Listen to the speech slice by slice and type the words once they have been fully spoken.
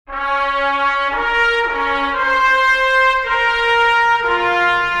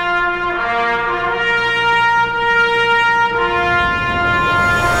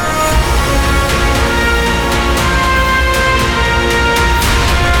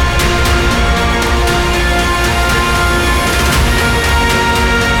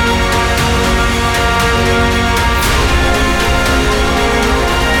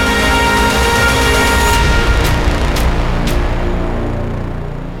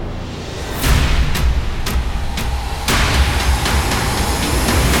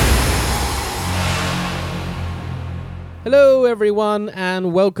Hello, everyone,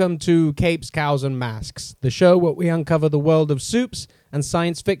 and welcome to Capes, Cows, and Masks, the show where we uncover the world of soups and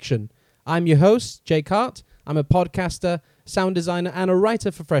science fiction. I'm your host, Jake Hart. I'm a podcaster, sound designer, and a writer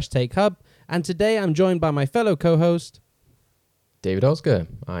for Fresh Take Hub, and today I'm joined by my fellow co-host, David Oscar.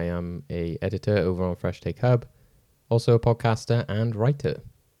 I am a editor over on Fresh Take Hub, also a podcaster and writer.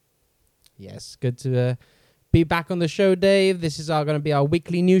 Yes, good to be back on the show, Dave. This is going to be our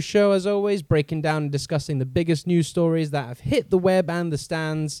weekly news show, as always, breaking down and discussing the biggest news stories that have hit the web and the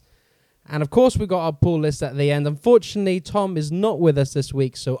stands. And, of course, we got our pull list at the end. Unfortunately, Tom is not with us this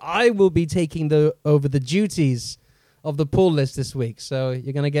week, so I will be taking over the duties of the pull list this week. So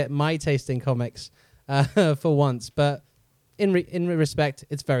you're going to get my taste in comics for once. But in respect,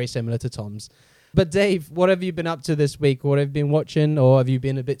 it's very similar to Tom's. But Dave, what have you been up to this week? What have you been watching, or have you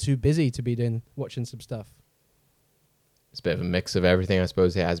been a bit too busy to be watching some stuff? It's a bit of a mix of everything. I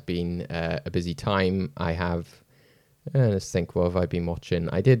suppose it has been a busy time. I have, let's think, what have I been watching?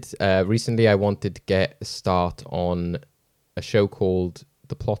 I did, recently I wanted to get a start on a show called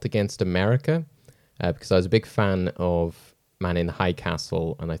The Plot Against America, because I was a big fan of Man in the High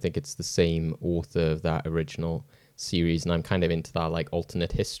Castle, and I think it's the same author of that original series, and I'm kind of into that like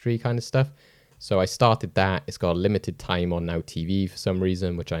alternate history kind of stuff. So I started that. It's got a limited time on Now TV for some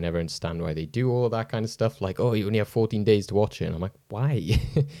reason, which I never understand why they do all of that kind of stuff. Like, oh, you only have 14 days to watch it. And I'm like, why?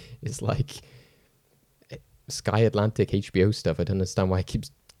 It's like Sky Atlantic HBO stuff. I don't understand why it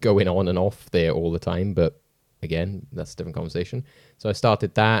keeps going on and off there all the time. But again, that's a different conversation. So I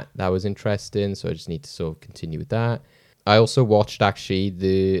started that. That was interesting. So I just need to sort of continue with that. I also watched actually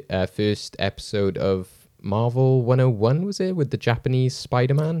the first episode of Marvel 101, was it? With the Japanese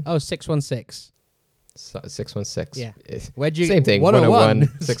Spider-Man? Oh, 616. 616. Yeah. Where'd you Same thing.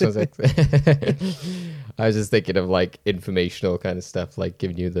 101. 616. I was just thinking of like informational kind of stuff, like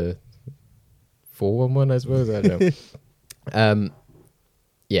giving you the 411, I suppose. I don't know.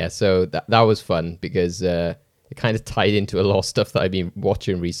 Yeah, so that was fun because it kind of tied into a lot of stuff that I've been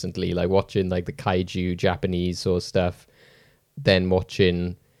watching recently, like watching like the kaiju Japanese sort of stuff, then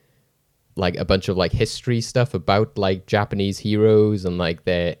watching like a bunch of like history stuff about like Japanese heroes and like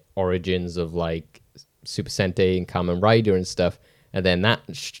their origins of like Super Sentai and Kamen Rider and stuff. And then that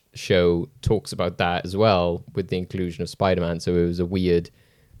show talks about that as well with the inclusion of Spider-Man. So it was a weird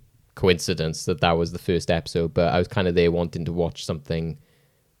coincidence that was the first episode. But I was kind of there wanting to watch something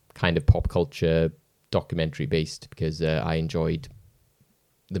kind of pop culture documentary based because I enjoyed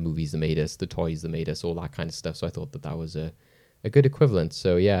the movies that made us, the toys that made us, all that kind of stuff. So I thought that was a good equivalent.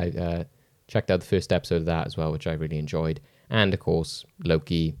 So yeah, I checked out the first episode of that as well, which I really enjoyed. And of course,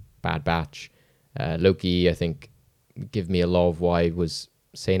 Loki, Bad Batch. Loki, I think, give me a lot of what I was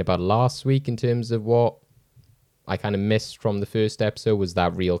saying about last week in terms of what I kind of missed from the first episode was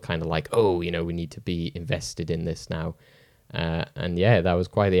that real kind of like, oh, we need to be invested in this now. And yeah, that was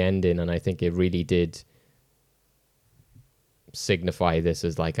quite the ending. And I think it really did signify this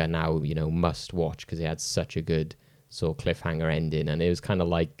as like a now, must watch because it had such a good sort of cliffhanger ending. And it was kind of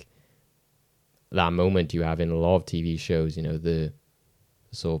like that moment you have in a lot of TV shows, the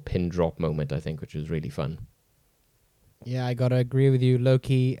sort of pin drop moment, I think, which was really fun. Yeah, I gotta agree with you,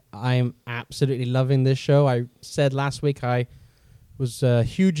 Loki. I'm absolutely loving this show. I said last week I was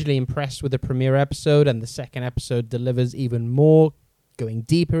hugely impressed with the premiere episode, and the second episode delivers even more, going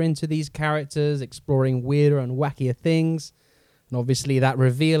deeper into these characters, exploring weirder and wackier things. And obviously that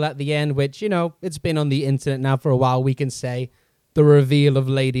reveal at the end, which, it's been on the internet now for a while, we can say the reveal of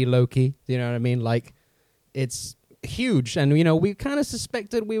Lady Loki. You know what I mean? Like, it's huge. And, we kind of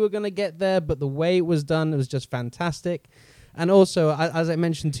suspected we were going to get there, but the way it was done, it was just fantastic. And also, as I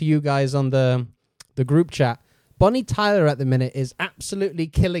mentioned to you guys on the group chat, Bonnie Tyler at the minute is absolutely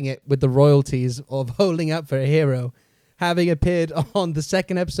killing it with the royalties of holding up for a hero, having appeared on the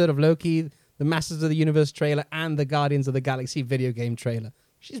second episode of Loki, the Masters of the Universe trailer, and the Guardians of the Galaxy video game trailer.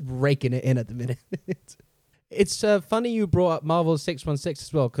 She's raking it in at the minute. It's funny you brought up Marvel 616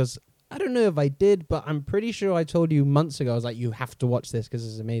 as well, because I don't know if I did, but I'm pretty sure I told you months ago, I was like, you have to watch this because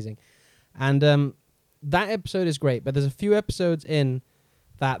it's amazing. And that episode is great, but there's a few episodes in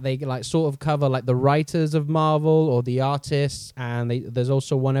that they like sort of cover like the writers of Marvel or the artists, and there's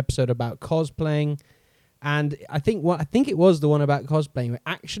also one episode about cosplaying. And I think it was the one about cosplaying that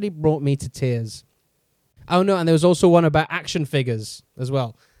actually brought me to tears. Oh no, and there was also one about action figures as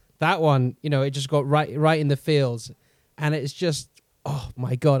well. That one, it just got right in the feels, and it's just, oh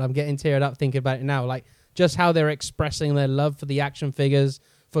my God, I'm getting teared up thinking about it now. Like just how they're expressing their love for the action figures,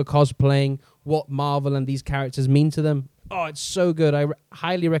 for cosplaying, what Marvel and these characters mean to them. Oh, it's so good. I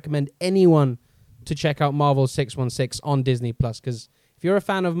highly recommend anyone to check out Marvel 616 on Disney Plus, because if you're a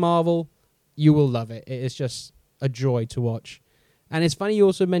fan of Marvel, you will love it. It's just a joy to watch. And it's funny you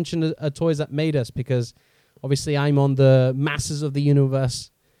also mentioned a Toys That Made Us, because obviously I'm on the Masters of the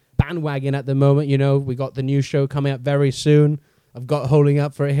Universe bandwagon at the moment. You know, we got the new show coming up very soon. I've got Holding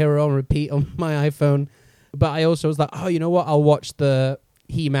Up for a Hero on repeat on my iPhone. But I also was like, oh, you know what? I'll watch the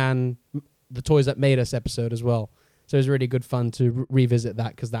He-Man, the Toys That Made Us episode as well. So it was really good fun to revisit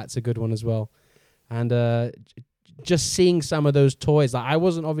that, because that's a good one as well. And just seeing some of those toys, like I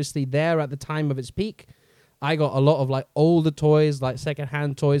wasn't obviously there at the time of its peak. I got a lot of like older toys, like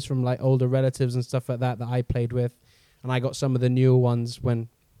secondhand toys from like older relatives and stuff like that I played with. And I got some of the newer ones when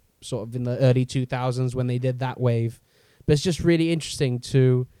sort of in the early 2000s when they did that wave. But it's just really interesting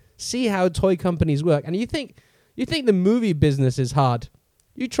to see how toy companies work. And you think the movie business is hard.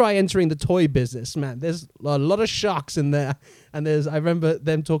 You try entering the toy business, man. There's a lot of sharks in there. And I remember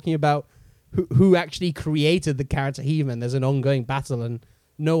them talking about who actually created the character He-Man. There's an ongoing battle, and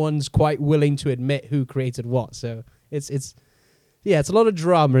no one's quite willing to admit who created what. So it's a lot of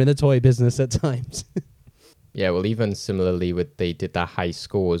drama in the toy business at times. Yeah, well, even similarly they did that high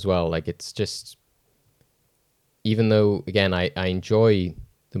score as well. Like, it's just, even though, again, I enjoy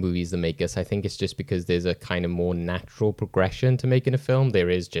the movies that make us, I think it's just because there's a kind of more natural progression to making a film. There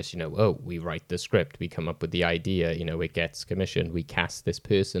is just, we write the script, we come up with the idea, it gets commissioned, we cast this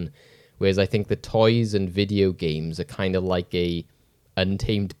person. Whereas I think the toys and video games are kind of like a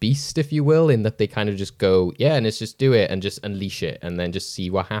untamed beast, if you will, in that they kind of just go, yeah, and let's just do it and just unleash it and then just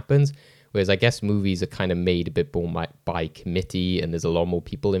see what happens. Whereas I guess movies are kind of made a bit more by committee, and there's a lot more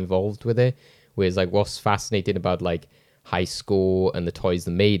people involved with it. Whereas like what's fascinating about like High Score and the Toys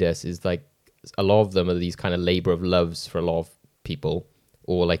That Made Us is like a lot of them are these kind of labor of loves for a lot of people.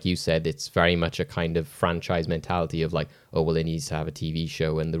 Or like you said, it's very much a kind of franchise mentality of like, oh, well, it needs to have a TV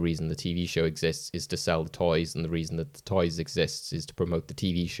show. And the reason the TV show exists is to sell the toys. And the reason that the toys exists is to promote the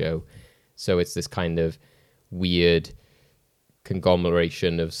TV show. So it's this kind of weird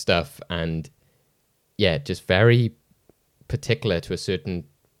conglomeration of stuff. And yeah, just very particular to a certain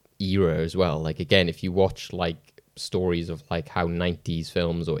era as well. Like, again, if you watch like stories of like how 90s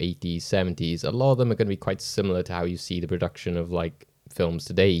films or 80s, 70s, a lot of them are going to be quite similar to how you see the production of like films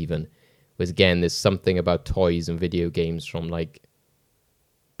today even. Whereas again, there's something about toys and video games from like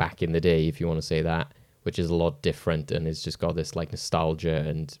back in the day, if you want to say that, which is a lot different and it's just got this like nostalgia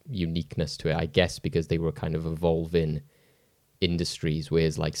and uniqueness to it, I guess, because they were kind of evolving industries,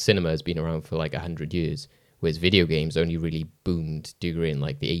 whereas like cinema has been around for like 100 years, whereas video games only really boomed during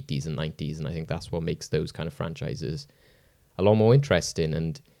like the 80s and 90s, and I think that's what makes those kind of franchises a lot more interesting.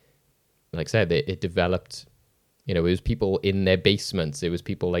 And like I said, it developed, it was people in their basements, it was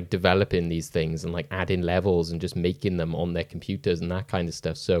people like developing these things and like adding levels and just making them on their computers and that kind of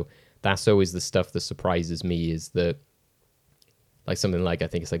stuff. So that's always the stuff that surprises me, is that like something like, I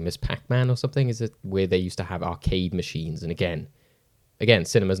think it's like Miss Pac-Man or something, is it, where they used to have arcade machines. And again,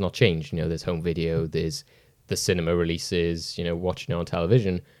 cinema's not changed. There's home video, there's the cinema releases, watching it on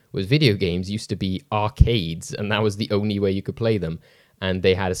television. Whereas video games used to be arcades, and that was the only way you could play them. And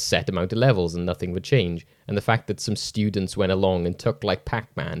they had a set amount of levels and nothing would change. And the fact that some students went along and took like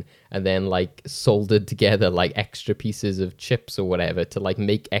Pac-Man and then like soldered together like extra pieces of chips or whatever to like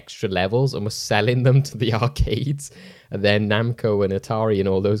make extra levels and was selling them to the arcades. And then Namco and Atari and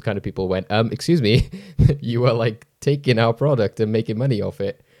all those kind of people went, excuse me, you are like taking our product and making money off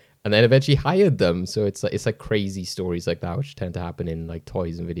it. And then eventually hired them. So it's like crazy stories like that, which tend to happen in like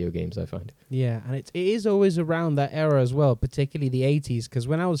toys and video games, I find. Yeah, and it is always around that era as well, particularly the 80s, because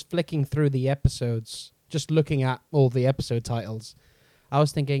when I was flicking through the episodes, just looking at all the episode titles, I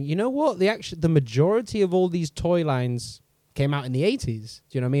was thinking, you know what? The majority of all these toy lines came out in the 80s.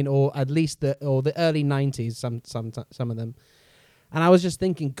 Do you know what I mean? Or at least the early 90s, some of them. And I was just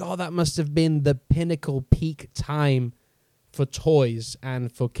thinking, God, that must have been the pinnacle peak time for toys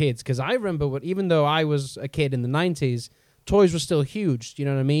and for kids. Because I remember even though I was a kid in the 90s, toys were still huge. Do you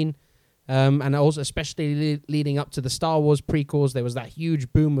know what I mean? And also, especially leading up to the Star Wars prequels, there was that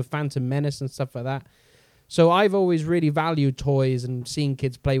huge boom of Phantom Menace and stuff like that. So I've always really valued toys and seeing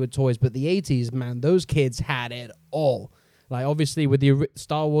kids play with toys. But the 80s, man, those kids had it all. Like, obviously, with the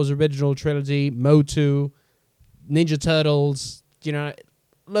Star Wars original trilogy, Motu, Ninja Turtles,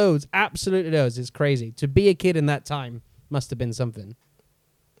 loads, absolutely loads. It's crazy. To be a kid in that time must have been something.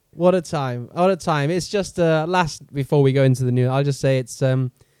 What a time. What a time. It's just last, before we go into the news, I'll just say it's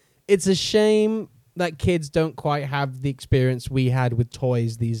a shame that kids don't quite have the experience we had with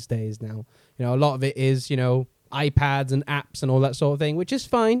toys these days now. A lot of it is, iPads and apps and all that sort of thing, which is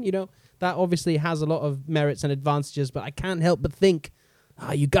fine. That obviously has a lot of merits and advantages, but I can't help but think,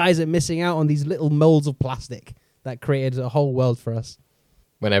 you guys are missing out on these little molds of plastic that created a whole world for us.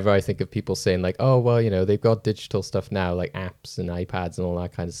 whenever I think of people saying like, oh, well, they've got digital stuff now, like apps and iPads and all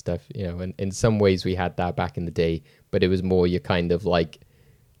that kind of stuff, and in some ways we had that back in the day, but it was more your kind of like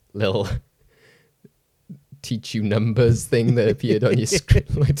little teach you numbers thing that appeared on your screen,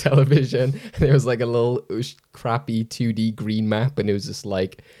 like television. And there was like a little crappy 2D green map, and it was just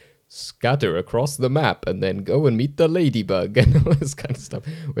like, scatter across the map and then go and meet the ladybug and all this kind of stuff.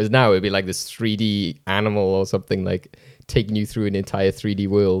 Whereas now it'd be like this 3D animal or something, like taking you through an entire 3D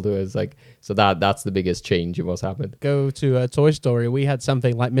world. It was like, so that's the biggest change in what's happened. Go to Toy Story. We had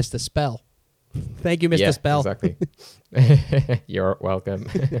something like Mr. Spell. Thank you, Mr. Spell. Exactly. You're welcome.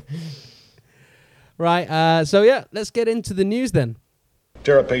 Right. So yeah, let's get into the news then.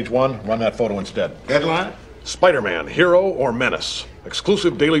 Tear up page 1. Run that photo instead. Headline? Spider-Man, hero or menace?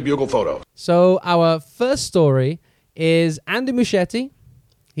 Exclusive Daily Bugle photo. So our first story is Andy Muschietti.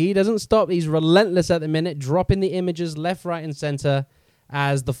 He doesn't stop. He's relentless at the minute, dropping the images left, right, and center,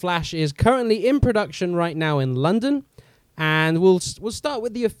 as The Flash is currently in production right now in London. And we'll start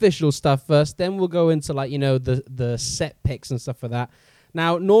with the official stuff first. Then we'll go into the set pics and stuff for that.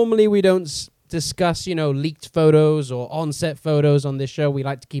 Now, normally we don't discuss leaked photos or on-set photos on this show. We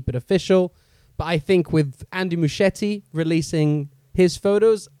like to keep it official. But I think with Andy Muschietti releasing his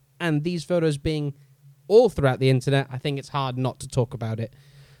photos and these photos being all throughout the internet, I think it's hard not to talk about it.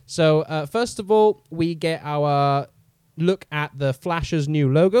 So first of all, we get our look at the Flash's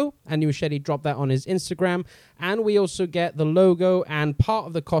new logo. Andy Muschietti dropped that on his Instagram. And we also get the logo and part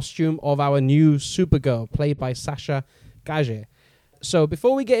of the costume of our new Supergirl, played by Sasha Gage. So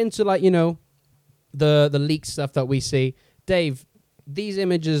before we get into the leaked stuff that we see, Dave, these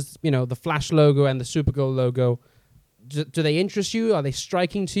images, the Flash logo and the Supergirl logo, do they interest you? Are they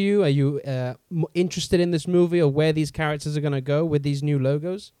striking to you? Are you interested in this movie or where these characters are going to go with these new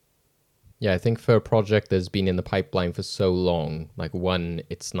logos? Yeah, I think for a project that's been in the pipeline for so long, like, one,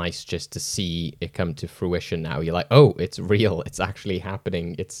 it's nice just to see it come to fruition now. You're like, oh, it's real. It's actually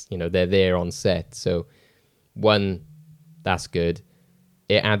happening. It's, they're there on set. So, one, that's good.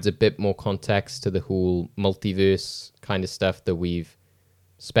 It adds a bit more context to the whole multiverse kind of stuff that we've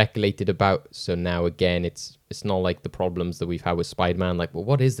speculated about. So now, again, it's not like the problems that we've had with Spider-Man. Like, well,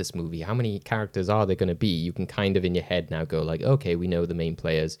 what is this movie? How many characters are there going to be? You can kind of in your head now go like, okay, we know the main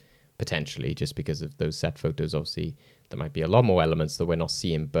players, potentially, just because of those set photos. Obviously, there might be a lot more elements that we're not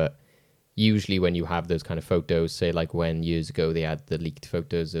seeing. But usually when you have those kind of photos, say like when years ago they had the leaked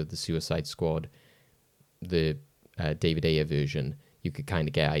photos of the Suicide Squad, the David Ayer version, you could kind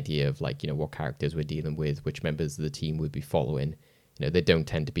of get an idea of like, what characters we're dealing with, which members of the team would be following. They don't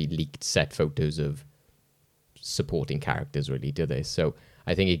tend to be leaked set photos of supporting characters, really, do they? So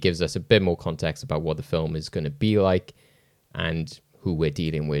I think it gives us a bit more context about what the film is going to be like and who we're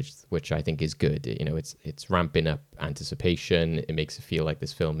dealing with, which I think is good. It's ramping up anticipation. It makes it feel like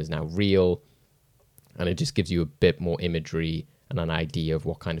this film is now real. And it just gives you a bit more imagery and an idea of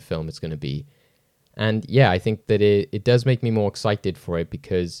what kind of film it's going to be. And yeah, I think that it does make me more excited for it,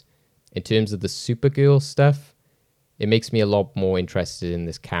 because in terms of the Supergirl stuff, it makes me a lot more interested in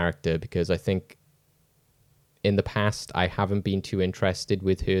this character, because I think in the past I haven't been too interested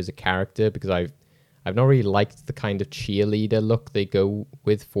with her as a character, because I've not really liked the kind of cheerleader look they go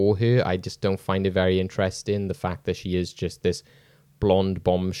with for her. I just don't find it very interesting, the fact that she is just this blonde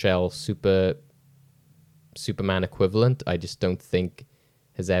bombshell Superman equivalent. I just don't think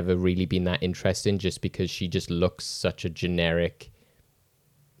has ever really been that interesting, just because she just looks such a generic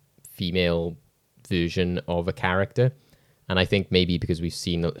female version of a character. And I think maybe because we've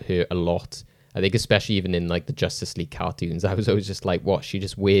seen her a lot, I think especially even in like the Justice League cartoons, I was always just like, what, she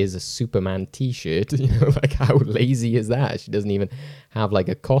just wears a Superman t-shirt? Like, how lazy is that? She doesn't even have like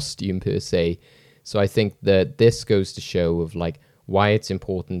a costume per se. So I think that this goes to show of like why it's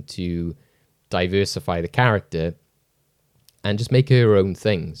important to diversify the character and just make her own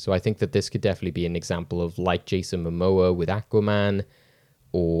thing. So I think that this could definitely be an example of like Jason Momoa with Aquaman,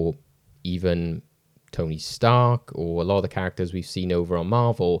 or even Tony Stark, or a lot of the characters we've seen over on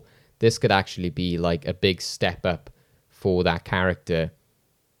Marvel. This could actually be like a big step up for that character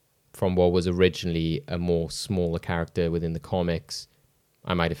from what was originally a more smaller character within the comics.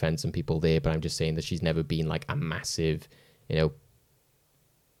 I might offend some people there, but I'm just saying that she's never been like a massive,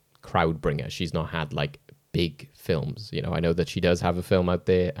 crowd bringer. She's not had like big films. I know that she does have a film out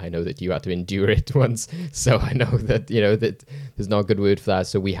there. I know that you had to endure it once. So I know that, that there's not a good word for that.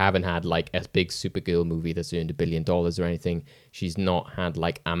 So we haven't had like a big Supergirl movie that's earned $1 billion or anything. She's not had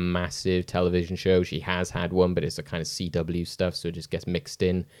like a massive television show. She has had one, but it's a kind of CW stuff. So it just gets mixed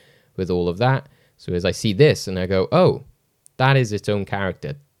in with all of that. So as I see this and I go, oh, that is its own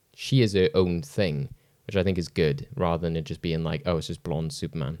character. She is her own thing. which I think is good, rather than it just being like, oh, it's just blonde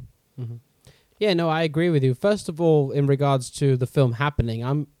Superman. Yeah, no, I agree with you. First of all, in regards to the film happening,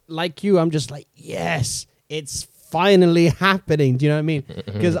 I'm like you. I'm just like, yes, it's finally happening. Do you know what I mean?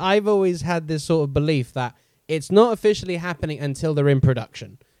 Because I've always had this sort of belief that it's not officially happening until they're in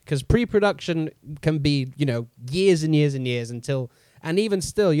production. Because pre-production can be, years and years and years until, and even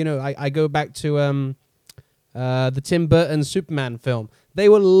still, I go back to the Tim Burton Superman film. They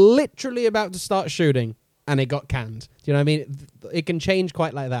were literally about to start shooting, and it got canned. Do you know what I mean? It can change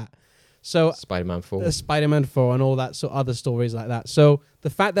quite like that. So Spider-Man 4. Spider-Man 4 and all that sort of other stories like that. So the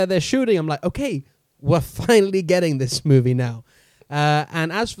fact that they're shooting, I'm like, okay, we're finally getting this movie now.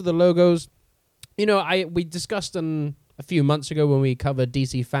 And as for the logos, we discussed a few months ago when we covered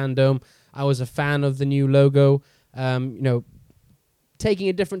DC Fandom. I was a fan of the new logo, taking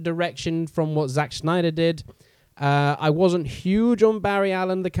a different direction from what Zack Snyder did. I wasn't huge on Barry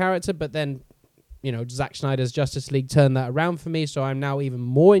Allen, the character, but then Zack Snyder's Justice League turned that around for me, so I'm now even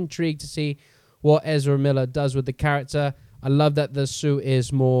more intrigued to see what Ezra Miller does with the character. I love that the suit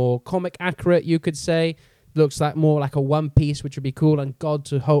is more comic accurate, you could say. Looks like more like a one piece, which would be cool. And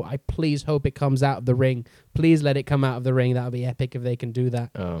I please hope it comes out of the ring. Please let it come out of the ring. That would be epic if they can do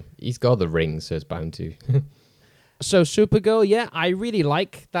that. Oh, he's got the ring, so it's bound to. So Supergirl, yeah, I really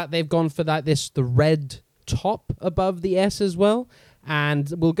like that they've gone for the red top above the S as well.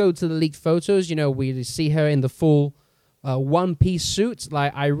 And we'll go to the leaked photos. We see her in the full one-piece suit.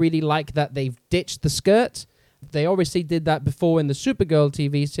 Like, I really like that they've ditched the skirt. They obviously did that before in the Supergirl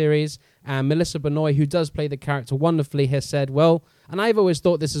TV series. And Melissa Benoist, who does play the character wonderfully, has said, well, and I've always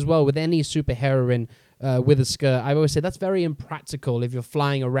thought this as well with any superheroine with a skirt. I've always said that's very impractical if you're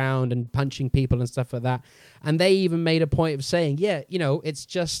flying around and punching people and stuff like that. And they even made a point of saying, yeah, it's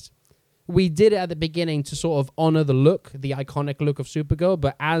just... We did it at the beginning to sort of honor the iconic look of Supergirl,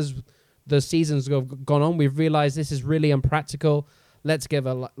 but as the seasons have gone on, we've realized this is really impractical. Let's give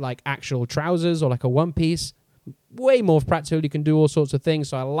her like actual trousers or like a one piece. Way more practical. You can do all sorts of things.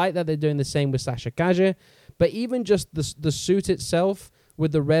 So I like that they're doing the same with Sasha Calle. But even just the suit itself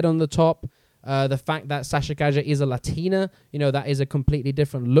with the red on the top, the fact that Sasha Calle is a Latina, that is a completely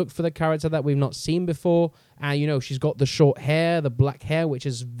different look for the character that we've not seen before. And, she's got the short hair, the black hair, which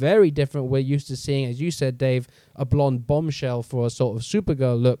is very different. We're used to seeing, as you said, Dave, a blonde bombshell for a sort of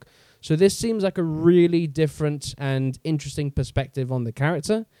Supergirl look. So this seems like a really different and interesting perspective on the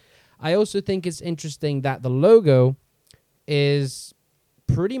character. I also think it's interesting that the logo is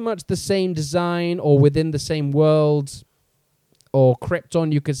pretty much the same design or within the same world or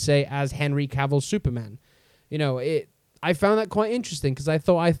Krypton, you could say, as Henry Cavill's Superman. I found that quite interesting because I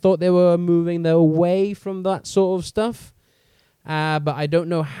thought they were moving their way from that sort of stuff. But I don't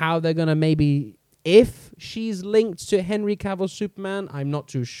know how they're going to if she's linked to Henry Cavill's Superman, I'm not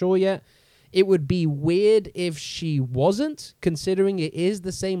too sure yet. It would be weird if she wasn't, considering it is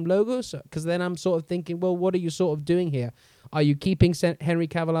the same logo. Because then I'm sort of thinking, well, what are you sort of doing here? Are you keeping Henry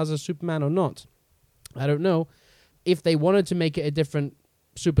Cavill as a Superman or not? I don't know. If they wanted to make it a different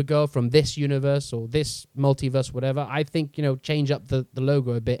Supergirl from this universe or this multiverse, whatever, I think, change up the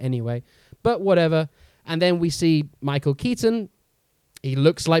logo a bit anyway. But whatever. And then we see Michael Keaton. He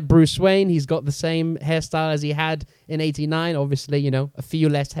looks like Bruce Wayne. He's got the same hairstyle as he had in 89. Obviously, a few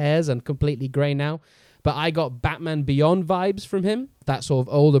less hairs and completely grey now. But I got Batman Beyond vibes from him. That sort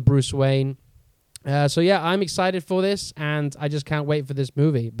of older Bruce Wayne. So yeah, I'm excited for this, and I just can't wait for this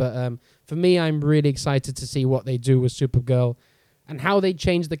movie. But for me, I'm really excited to see what they do with Supergirl and how they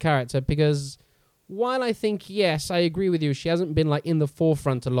change the character. Because while I think, yes, I agree with you, she hasn't been like in the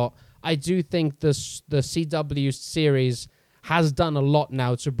forefront a lot. I do think the CW series has done a lot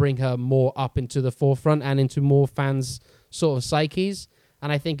now to bring her more up into the forefront and into more fans' sort of psyches.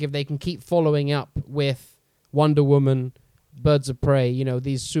 And I think if they can keep following up with Wonder Woman, Birds of Prey,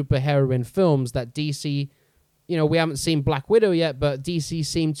 these superheroine films that DC, we haven't seen Black Widow yet, but DC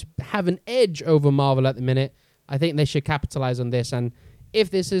seems to have an edge over Marvel at the minute. I think they should capitalize on this. And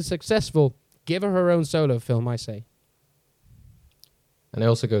if this is successful, give her own solo film, I say. And it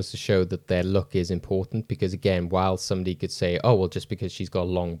also goes to show that their look is important because, again, while somebody could say, oh, well, just because she's got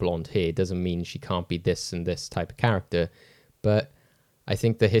long blonde hair doesn't mean she can't be this and this type of character. But I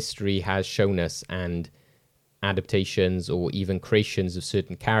think the history has shown us, and adaptations or even creations of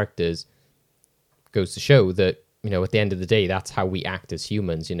certain characters goes to show that, at the end of the day, that's how we act as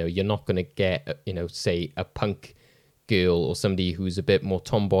humans. You're not going to get, say, a punk girl or somebody who's a bit more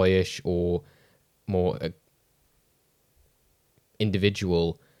tomboyish or more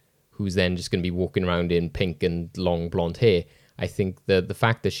individual who's then just going to be walking around in pink and long blonde hair. I think the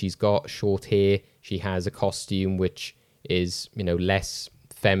fact that she's got short hair, she has a costume which is, less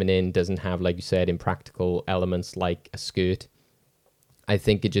feminine, doesn't have, like you said, impractical elements like a skirt. I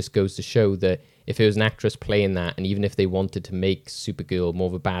think it just goes to show that if it was an actress playing that, and even if they wanted to make Supergirl more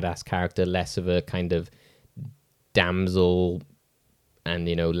of a badass character, less of a kind of damsel, and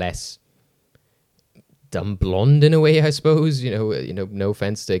less dumb blonde in a way, I suppose. No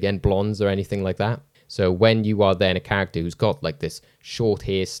offense to again blondes or anything like that. So when you are then a character who's got like this short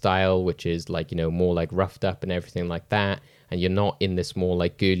hairstyle, which is like more like roughed up and everything like that, and you're not in this more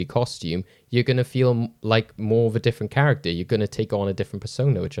like girly costume, you're going to feel like more of a different character. You're going to take on a different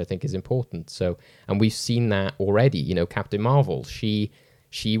persona, which I think is important. So, and we've seen that already. Captain Marvel, she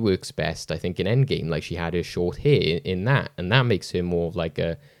works best, I think, in Endgame. Like, she had her short hair in that, and that makes her more of like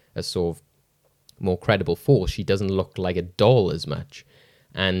a sort of more credible force. She doesn't look like a doll as much.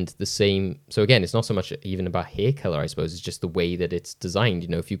 And the same, so again, it's not so much even about hair color, I suppose. It's just the way that it's designed.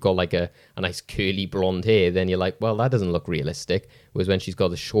 If you've got like a nice curly blonde hair, then you're like, well, that doesn't look realistic. Whereas when she's got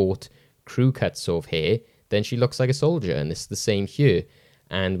the short crew cut sort of hair, then she looks like a soldier. And it's the same here.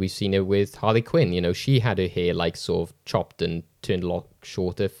 And we've seen it with Harley Quinn. She had her hair like sort of chopped and turned a lot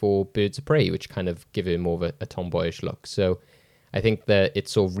shorter for Birds of Prey, which kind of give her more of a tomboyish look. So I think that it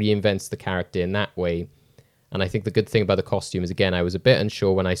sort of reinvents the character in that way. And I think the good thing about the costume is, again, I was a bit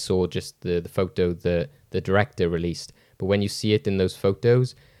unsure when I saw just the photo the director released. But when you see it in those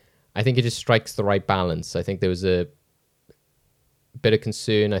photos, I think it just strikes the right balance. I think there was a bit of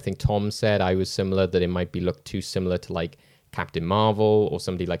concern. I think Tom said I was similar, that it might be look too similar to like Captain Marvel or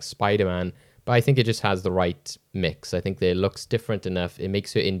somebody like Spider-Man. But I think it just has the right mix. I think that it looks different enough. It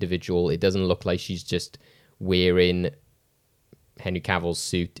makes her individual. It doesn't look like she's just wearing Henry Cavill's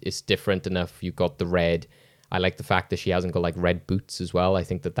suit. It's different enough. You've got the red. I like the fact that she hasn't got like red boots as well. I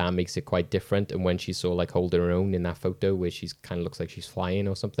think that makes it quite different. And when she's sort of like holding her own in that photo where she's kind of looks like she's flying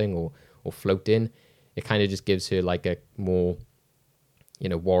or something or floating, it kind of just gives her like a more,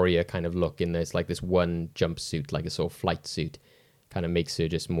 warrior kind of look in this, like this one jumpsuit, like a sort of flight suit, kind of makes her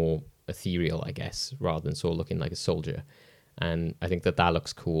just more ethereal, I guess, rather than sort of looking like a soldier. And I think that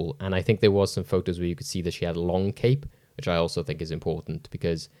looks cool. And I think there was some photos where you could see that she had a long cape, which I also think is important,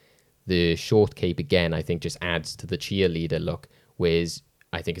 because the short cape, again, I think just adds to the cheerleader look, whereas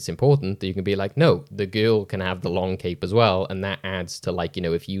I think it's important that you can be like, no, the girl can have the long cape as well, and that adds to, like,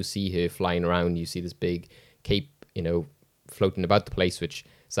 if you see her flying around, you see this big cape, floating about the place, which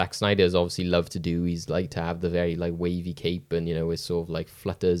Zack Snyder has obviously loved to do. He's like to have the very, like, wavy cape, and, it sort of, like,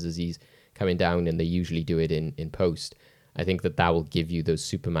 flutters as he's coming down, and they usually do it in post. I think that will give you those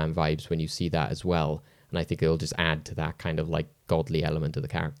Superman vibes when you see that as well, and I think it'll just add to that kind of, like, godly element of the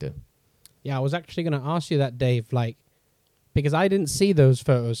character. Yeah, I was actually going to ask you that, Dave, because I didn't see those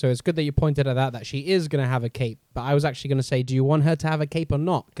photos, so it's good that you pointed out that she is going to have a cape. But I was actually going to say, do you want her to have a cape or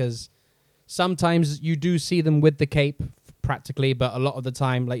not? Because sometimes you do see them with the cape practically, but a lot of the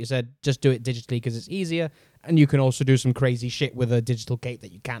time, like you said, just do it digitally because it's easier, and you can also do some crazy shit with a digital cape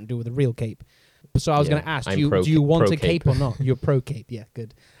that you can't do with a real cape. So I was going to ask, do you want a cape or not? You're pro cape, yeah,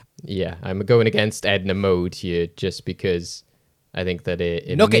 good. Yeah, I'm going against Edna Mode here just because I think that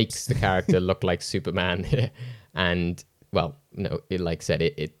it makes the character look like Superman. And, well, no, like I said,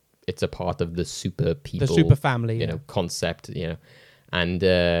 it's a part of the super people. The super family, concept, And,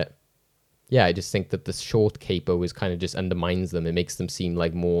 I just think that the short cape always kind of just undermines them. It makes them seem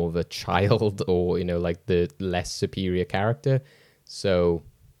like more of a child or, like the less superior character. So,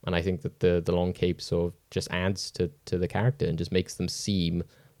 and I think that the long cape sort of just adds to the character and just makes them seem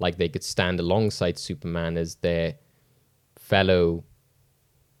like they could stand alongside Superman as their fellow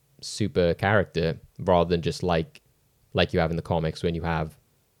super character, rather than just like you have in the comics when you have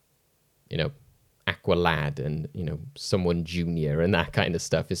Aqualad and someone junior and that kind of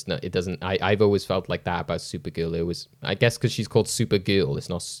stuff. I've always felt like that about Supergirl. It was, I guess, because she's called Supergirl. It's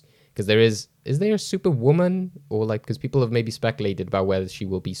not because is there a Superwoman, or like, because people have maybe speculated about whether she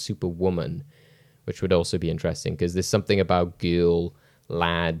will be Superwoman, which would also be interesting, because there's something about girl,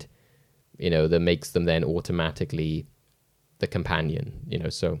 lad, that makes them then automatically the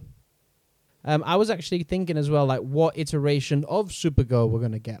companion, so. I was actually thinking as well, like, what iteration of Supergirl we're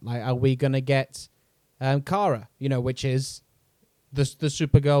going to get. Like, are we going to get Kara, which is the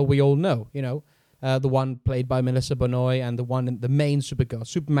Supergirl we all know, the one played by Melissa Benoist, and the main Supergirl,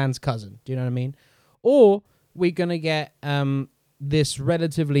 Superman's cousin. Do you know what I mean? Or we're going to get this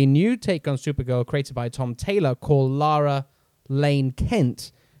relatively new take on Supergirl created by Tom Taylor called Lara Lane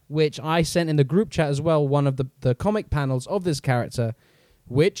Kent, which I sent in the group chat as well, one of the comic panels of this character,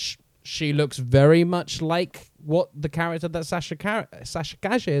 which she looks very much like what the character that Sasha Calle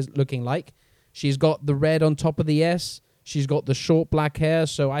is looking like. She's got the red on top of the S. She's got the short black hair.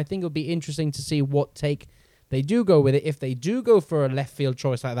 So I think it'll be interesting to see what take they do go with it, if they do go for a left field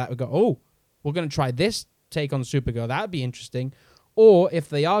choice like that, we go, oh, we're going to try this take on Supergirl. That would be interesting. Or if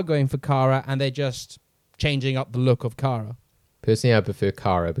they are going for Kara and they're just changing up the look of Kara. Personally, I prefer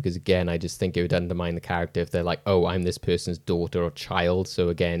Kara because, again, I just think it would undermine the character if they're like, oh, I'm this person's daughter or child. So,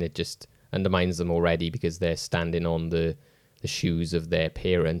 again, it just undermines them already because they're standing on the shoes of their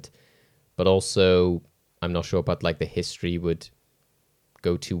parent. But also, I'm not sure about, like, the history would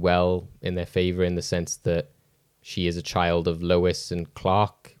go too well in their favor in the sense that she is a child of Lois and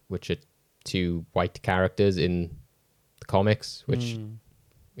Clark, which are two white characters in the comics, which,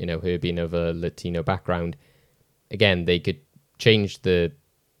 you know, her being of a Latino background. Again, they could change the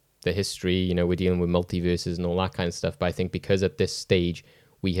history, you know, we're dealing with multiverses and all that kind of stuff, but I think because at this stage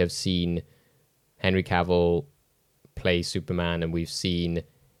we have seen Henry Cavill play Superman and we've seen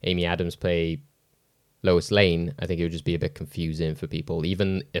Amy Adams play Lois Lane, I think it would just be a bit confusing for people,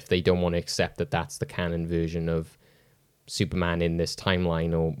 even if they don't want to accept that that's the canon version of Superman in this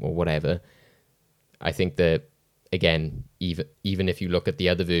timeline or whatever. I think that, again, even if you look at the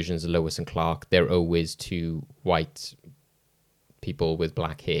other versions of Lois and Clark, they're always two white people with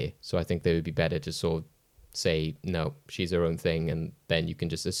black hair. So I think they would be better to sort of say, no, she's her own thing, and then you can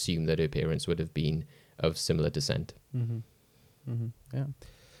just assume that her parents would have been of similar descent. Yeah.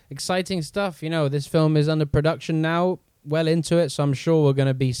 Exciting stuff. You know, this film is under production now, well into it, so I'm sure we're going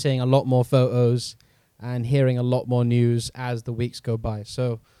to be seeing a lot more photos and hearing a lot more news as the weeks go by.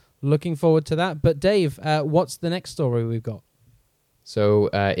 So looking forward to that. But Dave, what's the next story we've got? So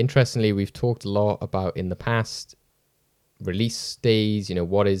interestingly, we've talked a lot about in the past release days, you know,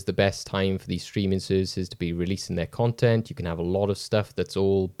 what is the best time for these streaming services to be releasing their content. You can have a lot of stuff that's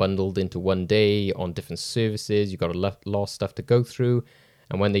all bundled into one day on different services. You've got a lot of stuff to go through.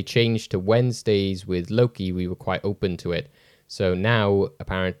 And when they changed to Wednesdays with Loki, we were quite open to it. So now,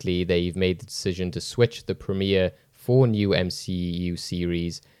 apparently, they've made the decision to switch the premiere for new MCU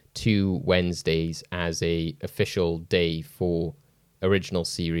series to Wednesdays as a official day for original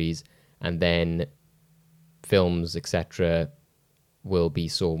series. And then films, etc., will be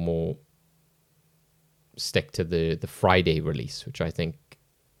sort of more stick to the Friday release, which I think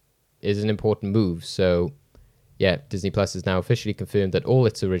is an important move. So, yeah, Disney Plus has now officially confirmed that all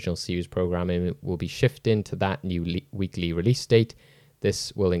its original series programming will be shifting to that new weekly release date.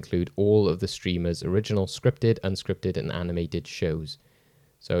 This will include all of the streamers' original scripted, unscripted, and animated shows.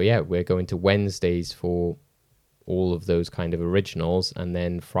 So, yeah, we're going to Wednesdays for all of those kind of originals, and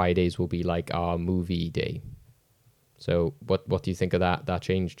then Fridays will be like our movie day. So what do you think of that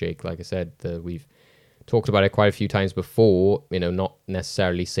change, Jake? Like I said, we've talked about it quite a few times before, you know, not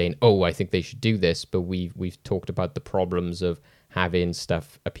necessarily saying, oh, I think they should do this, but we've talked about the problems of having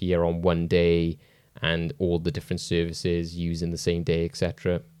stuff appear on one day and all the different services using the same day,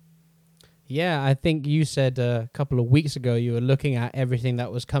 etc. Yeah, I think you said a couple of weeks ago you were looking at everything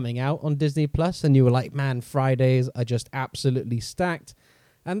that was coming out on Disney Plus, and you were like, man, Fridays are just absolutely stacked.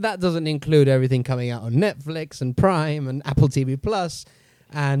 And that doesn't include everything coming out on Netflix and Prime and Apple TV Plus,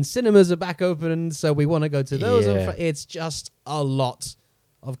 and cinemas are back open, so we want to go to those. Yeah. It's just a lot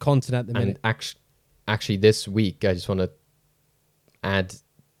of content at the minute. And actually, this week I just want to add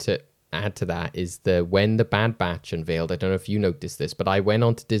to that is when the Bad Batch unveiled. I don't know if you noticed this, but I went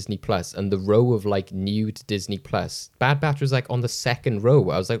on to Disney Plus, and the row of like new to Disney Plus, Bad Batch was like on the second row.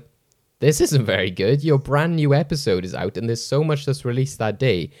 I was like, this isn't very good. Your brand new episode is out, and there's so much that's released that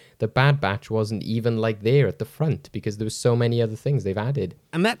day. The Bad Batch wasn't even like there at the front because there was so many other things they've added.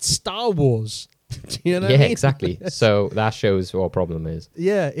 And that's Star Wars. Do you know what yeah, I mean? exactly. So that shows what our problem is.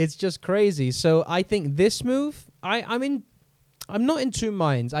 Yeah, it's just crazy. So I think this move, I'm not in two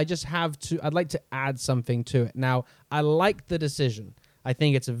minds. I'd like to add something to it. Now, I like the decision. I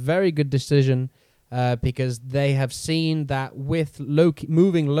think it's a very good decision. Because they have seen that with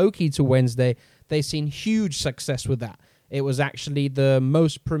moving Loki to Wednesday, they've seen huge success with that. It was actually the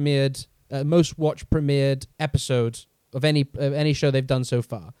most watched premiered episode of any show they've done so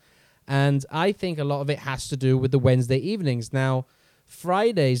far. And I think a lot of it has to do with the Wednesday evenings. Now,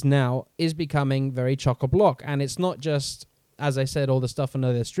 Fridays now is becoming very chock-a-block, and it's not just, as I said, all the stuff on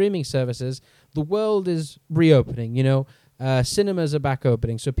other streaming services. The world is reopening, you know. Cinemas are back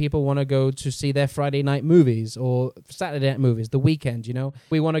opening, so people want to go to see their Friday night movies or Saturday night movies, the weekend, you know.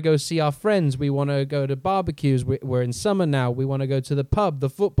 We want to go see our friends. We want to go to barbecues. We're in summer now. We want to go to the pub. The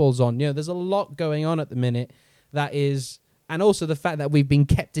football's on. You know, there's a lot going on at the minute that is... And also the fact that we've been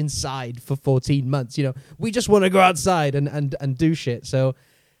kept inside for 14 months, you know. We just want to go outside and do shit. So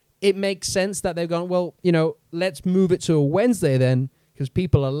it makes sense that they've gone, well, you know, let's move it to a Wednesday then, because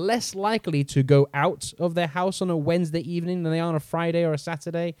people are less likely to go out of their house on a Wednesday evening than they are on a Friday or a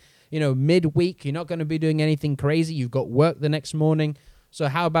Saturday. Midweek, you're not going to be doing anything crazy. You've got work the next morning. So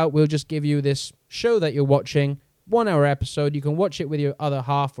how about we'll just give you this show that you're watching, 1 hour episode. You can watch it with your other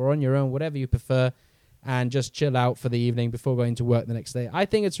half or on your own, whatever you prefer, and just chill out for the evening before going to work the next day. I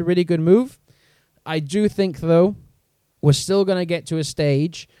think it's a really good move. I do think, though, we're still going to get to a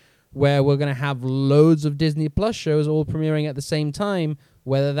stage where we're going to have loads of Disney Plus shows all premiering at the same time,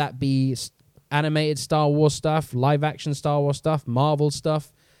 whether that be animated Star Wars stuff, live-action Star Wars stuff, Marvel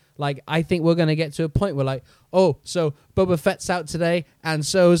stuff. I think we're going to get to a point where, so Boba Fett's out today, and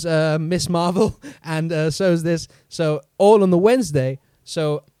so's Miss Marvel, and so's this. So all on the Wednesday.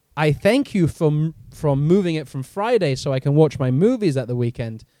 So I thank you from moving it from Friday so I can watch my movies at the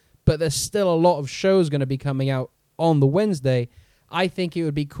weekend. But there's still a lot of shows going to be coming out on the Wednesday. I think it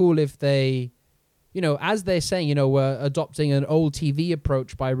would be cool if they, as they're saying, we're adopting an old TV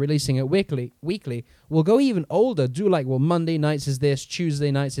approach by releasing it weekly. We'll go even older. Do Monday nights is this, Tuesday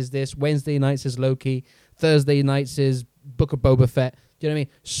nights is this, Wednesday nights is Loki, Thursday nights is Book of Boba Fett. Do you know what I mean?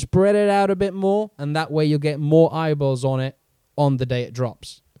 Spread it out a bit more, and that way you'll get more eyeballs on it on the day it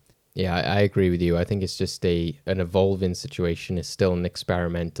drops. Yeah, I agree with you. I think it's just an evolving situation. It's still an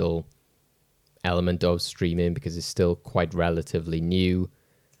experimental element of streaming because it's still quite relatively new.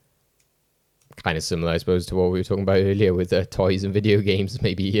 Kind of similar, I suppose, to what we were talking about earlier with toys and video games.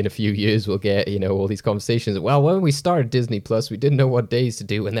 Maybe in a few years we'll get, all these conversations. Well, when we started Disney Plus, we didn't know what days to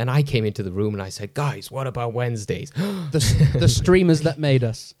do. And then I came into the room and I said, guys, what about Wednesdays? The streamers that made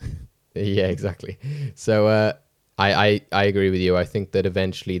us. Yeah, exactly. So I agree with you. I think that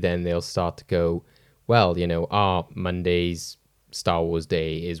eventually then they'll start to go, well, Monday's Star Wars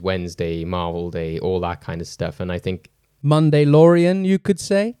Day is Wednesday, Marvel Day, all that kind of stuff. And I think Monday-lorian, you could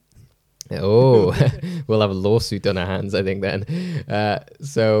say. Oh, we'll have a lawsuit on our hands, I think, then.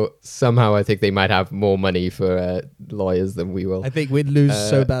 So somehow I think they might have more money for lawyers than we will. I think we'd lose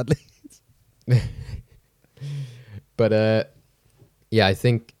so badly. But, yeah, I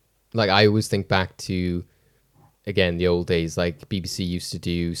think, I always think back to, again, the old days. BBC used to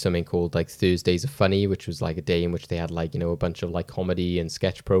do something called, Thursdays Are Funny, which was, a day in which they had, a bunch of, comedy and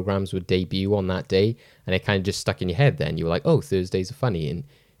sketch programs would debut on that day. And it kind of just stuck in your head then. You were like, oh, Thursdays are funny.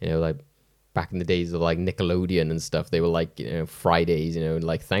 And, back in the days of Nickelodeon and stuff, they were Fridays,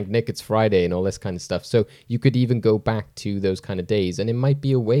 thank Nick it's Friday and all this kind of stuff. So you could even go back to those kind of days, and it might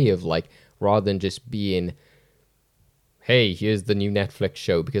be a way of rather than just being, hey, here's the new Netflix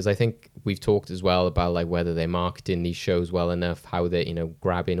show, because I think we've talked as well about whether they're marketing these shows well enough, how they're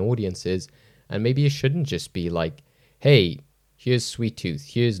grabbing audiences, and maybe it shouldn't just be hey, here's Sweet Tooth,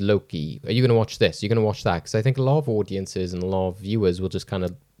 here's Loki, are you going to watch this, you're going to watch that? Because I think a lot of audiences and a lot of viewers will just kind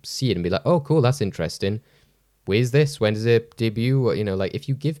of see it and be like, oh, cool, that's interesting. Where's this? When does it debut? If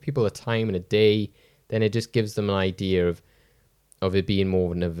you give people a time and a day, then it just gives them an idea of it being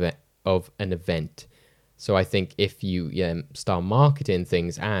more of an event. So I think if you start marketing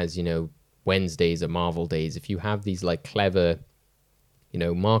things as, Wednesdays are Marvel days, if you have these clever,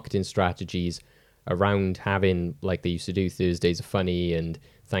 marketing strategies around having, they used to do, Thursdays are funny and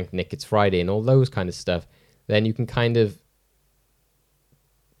thank Nick it's Friday and all those kind of stuff, then you can kind of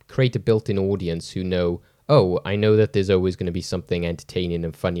create a built-in audience who know, oh, I know that there's always going to be something entertaining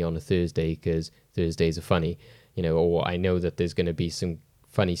and funny on a Thursday because Thursdays are funny, or I know that there's going to be some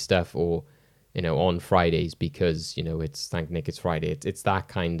funny stuff or, on Fridays because, it's thank Nick it's Friday. It's that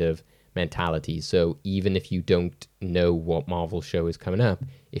kind of mentality. So even if you don't know what Marvel show is coming up,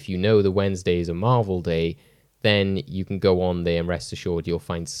 if you know the Wednesday is a Marvel day, then you can go on there and rest assured you'll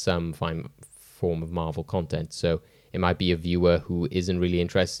find some form of Marvel content. So it might be a viewer who isn't really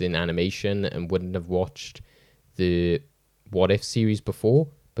interested in animation and wouldn't have watched the What If series before,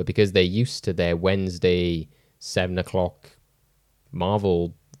 but because they're used to their Wednesday 7 o'clock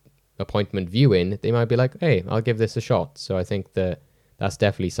Marvel appointment viewing, they might be like, hey, I'll give this a shot. So I think that's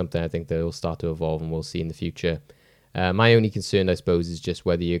definitely something I think that will start to evolve and we'll see in the future. My only concern, I suppose, is just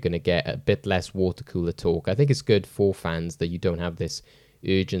whether you're going to get a bit less water cooler talk. I think it's good for fans that you don't have this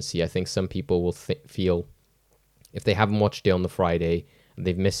urgency. I think some people will feel if they haven't watched it on the Friday and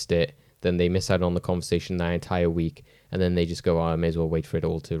they've missed it, then they miss out on the conversation that entire week, and then they just go, oh, I may as well wait for it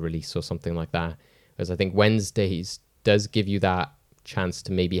all to release or something like that. Whereas I think Wednesdays does give you that chance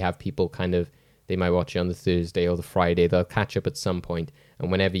to maybe have people kind of, they might watch it on the Thursday or the Friday, they'll catch up at some point, and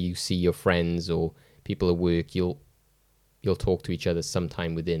whenever you see your friends or people at work, you'll talk to each other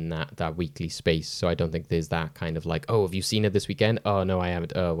sometime within that weekly space. So I don't think there's that kind of oh, have you seen it this weekend? Oh, no, I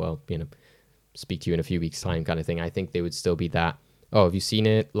haven't. Oh, well, speak to you in a few weeks' time kind of thing. I think there would still be that oh, have you seen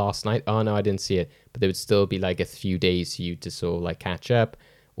it last night? Oh, no, I didn't see it. But there would still be like a few days for you to sort of like catch up.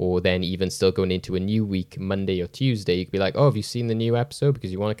 Or then even still going into a new week, Monday or Tuesday, you could be like, oh, have you seen the new episode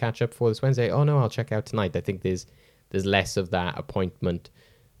because you want to catch up for this Wednesday? Oh, no, I'll check out tonight. I think there's less of that appointment,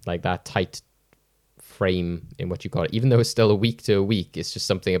 like that tight frame in what you got. Even though it's still a week to a week, it's just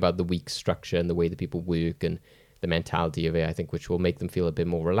something about the week structure and the way that people work and the mentality of it, I think, which will make them feel a bit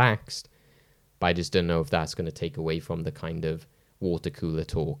more relaxed. But I just don't know if that's going to take away from the kind of water cooler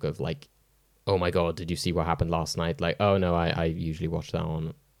talk of like, oh my God, did you see what happened last night? Like, oh no, I usually watch that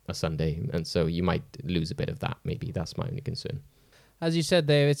on a Sunday. And so you might lose a bit of that. Maybe that's my only concern. As you said,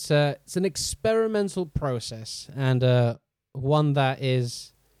 Dave, it's an experimental process, and one that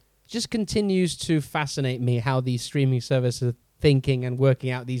is just continues to fascinate me, how these streaming services are thinking and working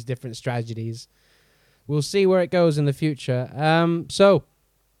out these different strategies. We'll see where it goes in the future. So,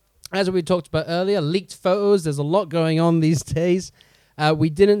 as we talked about earlier, leaked photos. There's a lot going on these days. We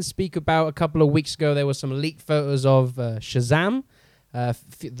didn't speak about a couple of weeks ago. There were some leaked photos of Shazam.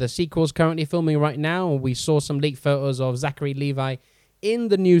 The sequel's currently filming right now. We saw some leaked photos of Zachary Levi in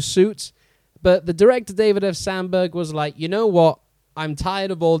the new suit. But the director, David F. Sandberg, was like, you know what? I'm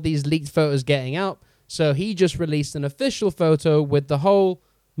tired of all these leaked photos getting out. So he just released an official photo with the whole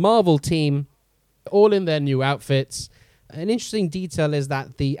Marvel team all in their new outfits. An interesting detail is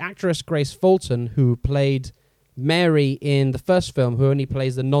that the actress Grace Fulton, who played Mary in the first film, who only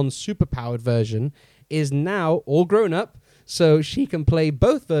plays the non-superpowered version, is now all grown up. So she can play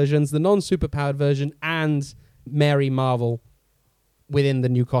both versions, the non-superpowered version and Mary Marvel, within the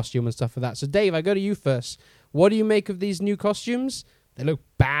new costume and stuff like that. So Dave, I go to you first. What do you make of these new costumes? They look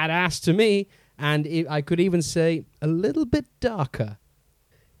badass to me, and I could even say a little bit darker.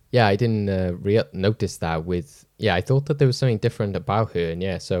 Yeah, I didn't notice that with... Yeah, I thought that there was something different about her, and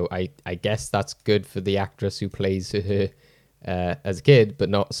yeah, so I guess that's good for the actress who plays her as a kid, but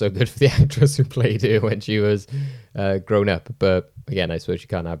not so good for the actress who played her when she was grown up. But again, I suppose you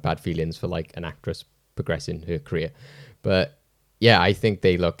can't have bad feelings for like an actress progressing her career. But yeah, I think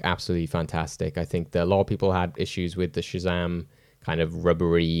they look absolutely fantastic. I think that a lot of people had issues with the Shazam kind of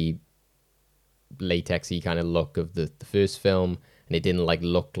rubbery, latexy kind of look of the first film, and it didn't like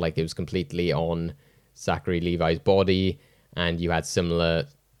look like it was completely on Zachary Levi's body, and you had similar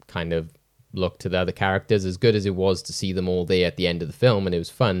kind of look to the other characters. As good as it was to see them all there at the end of the film, and it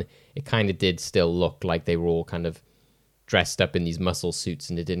was fun, it kind of did still look like they were all kind of dressed up in these muscle suits,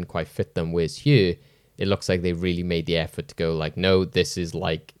 and it didn't quite fit them. Whereas here, it looks like they really made the effort to go like, no, this is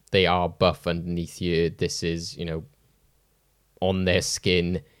like, they are buff underneath here. This is, you know, on their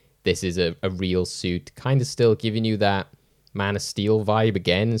skin. This is a real suit. Kind of still giving you that Man of Steel vibe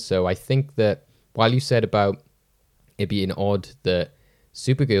again. So I think that while you said about it being odd that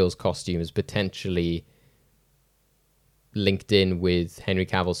Supergirl's costume is potentially linked in with Henry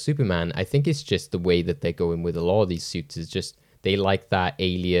Cavill's Superman, I think it's just the way that they're going with a lot of these suits is just they like that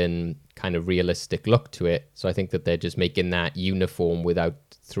alien kind of realistic look to it. So I think that they're just making that uniform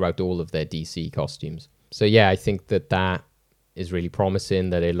throughout all of their DC costumes. So yeah, I think that is really promising,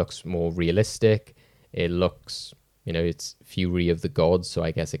 that it looks more realistic. It looks, you know, it's Fury of the Gods, so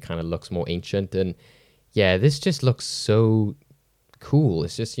I guess it kind of looks more ancient. And yeah, this just looks so cool.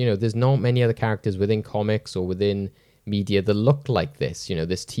 It's just, you know, there's not many other characters within comics or within media that look like this. You know,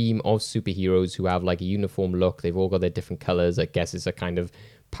 this team of superheroes who have like a uniform look. They've all got their different colors. I guess it's a kind of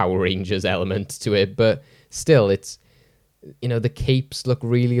Power Rangers element to it, but still, it's, you know, the capes look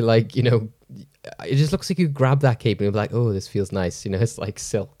really like, you know, it just looks like you grab that cape and you're like, oh, this feels nice. You know, it's like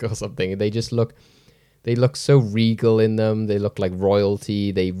silk or something. They look so regal in them. They look like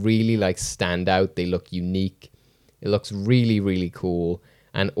royalty. They really like stand out. They look unique. It looks really, really cool.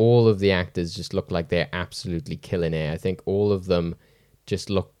 And all of the actors just look like they're absolutely killing it. I think all of them just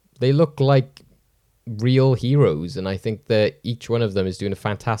look like real heroes. And I think that each one of them is doing a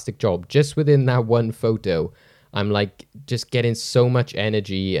fantastic job. Just within that one photo, I'm like just getting so much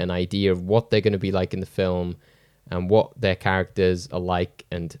energy and idea of what they're going to be like in the film and what their characters are like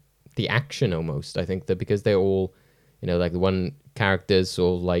and the action almost. I think that because they're all, you know, like the one character's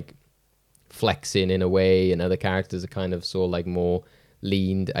sort of like flexing in a way and other characters are kind of sort of like more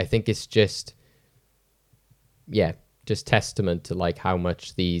leaned. I think it's just, yeah, just testament to like how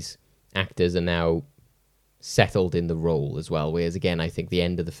much these actors are now settled in the role as well. Whereas again, I think the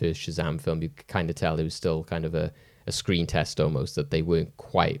end of the first Shazam film, you could kind of tell it was still kind of a screen test almost, that they weren't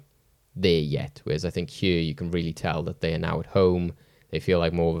quite there yet. Whereas I think here you can really tell that they are now at home. They feel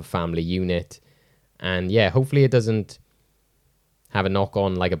like more of a family unit. And yeah, hopefully it doesn't have a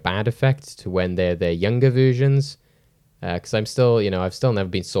knock-on like a bad effect to when they're their younger versions. Because I'm still, you know, I've still never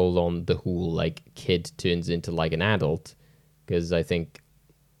been sold on the whole like kid turns into like an adult. because I think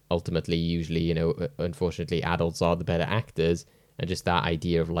ultimately, usually, unfortunately, adults are the better actors, and just that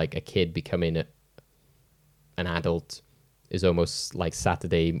idea of like a kid becoming an adult is almost like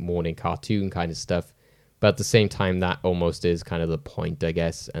Saturday morning cartoon kind of stuff. But at the same time, that almost is kind of the point, I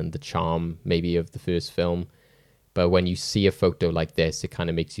guess, and the charm maybe of the first film. But when you see a photo like this, it kind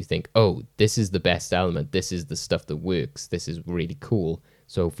of makes you think, oh, this is the best element. This is the stuff that works. This is really cool.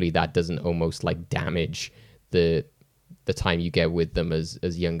 So hopefully that doesn't almost like damage the time you get with them as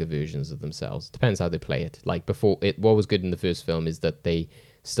younger versions of themselves. Depends how they play it. Like before, what was good in the first film is that they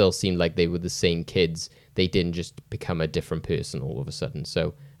still seemed like they were the same kids. They didn't just become a different person all of a sudden.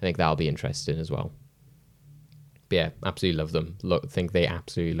 So I think that'll be interesting as well. But yeah, absolutely love them. Think they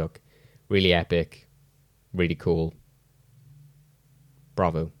absolutely look really epic, really cool.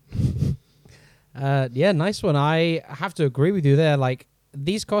 Bravo. Yeah, nice one. I have to agree with you there. Like,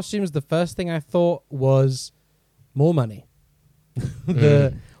 these costumes, the first thing I thought was more money.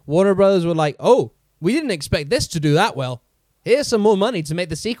 The Warner Brothers were like, oh, we didn't expect this to do that well. Here's some more money to make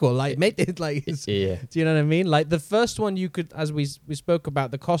the sequel. Like, make it like, Yeah. do you know what I mean? Like, the first one, you could, as we spoke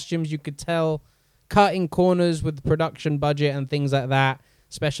about the costumes, you could tell cutting corners with the production budget and things like that.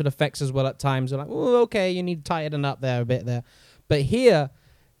 Special effects as well at times. They're like, oh, okay, you need to tighten up there a bit there. But here,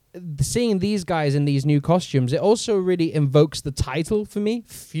 seeing these guys in these new costumes, it also really invokes the title for me,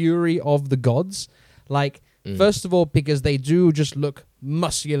 Fury of the Gods. Like, first of all, because they do just look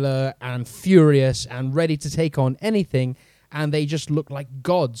muscular and furious and ready to take on anything, and they just look like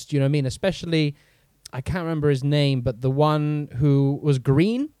gods. Do you know what I mean? Especially, I can't remember his name, but the one who was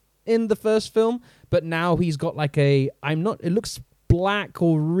green in the first film, but now he's got like it looks black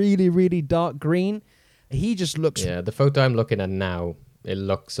or really, really dark green. He just looks... Yeah, the photo I'm looking at now, it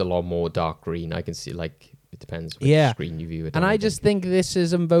looks a lot more dark green. I can see, like, it depends which screen you view it on. And I just think this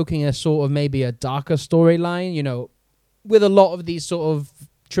is invoking a sort of maybe a darker storyline, with a lot of these sort of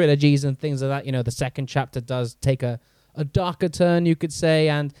trilogies and things like that. The second chapter does take a darker turn, you could say.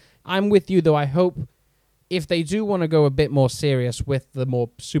 And I'm with you, though. I hope if they do want to go a bit more serious with the more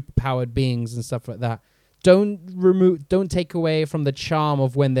superpowered beings and stuff like that, don't take away from the charm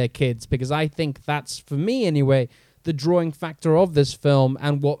of when they're kids, because I think that's, for me anyway, the drawing factor of this film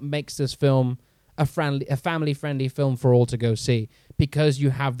and what makes this film a family-friendly film for all to go see, because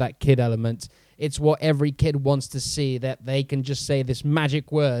you have that kid element. It's what every kid wants to see, that they can just say this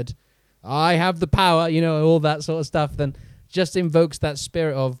magic word, I have the power, all that sort of stuff, then just invokes that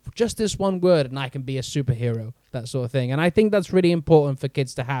spirit of just this one word and I can be a superhero, that sort of thing. And I think that's really important for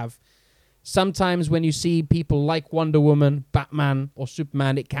kids to have. Sometimes when you see people like Wonder Woman, Batman, or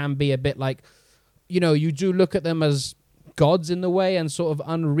Superman, it can be a bit like, you do look at them as gods in the way and sort of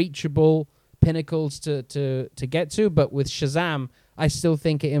unreachable pinnacles to get to. But with Shazam, I still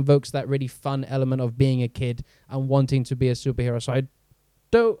think it invokes that really fun element of being a kid and wanting to be a superhero. So I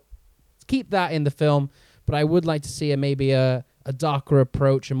don't keep that in the film, but I would like to see maybe a darker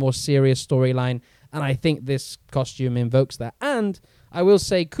approach, a more serious storyline. And I think this costume invokes that. And I will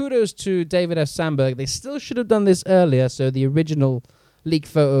say kudos to David F. Sandberg. They still should have done this earlier, so the original leaked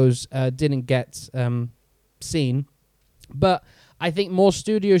photos didn't get seen. But I think more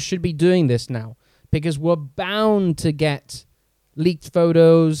studios should be doing this now, because we're bound to get leaked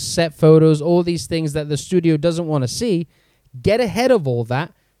photos, set photos, all these things that the studio doesn't want to see. Get ahead of all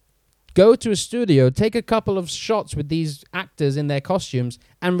that. Go to a studio, take a couple of shots with these actors in their costumes,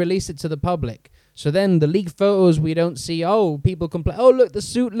 and release it to the public. So then the leaked photos, we don't see, people complain, look, the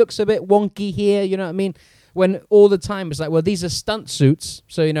suit looks a bit wonky here, you know what I mean? When all the time it's like, well, these are stunt suits,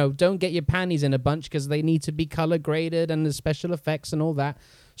 so, don't get your panties in a bunch because they need to be color graded and the special effects and all that.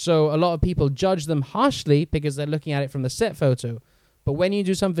 So a lot of people judge them harshly because they're looking at it from the set photo. But when you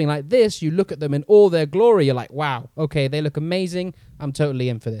do something like this, you look at them in all their glory, you're like, wow, okay, they look amazing, I'm totally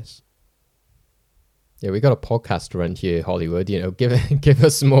in for this. Yeah, we got a podcast around here, Hollywood. Give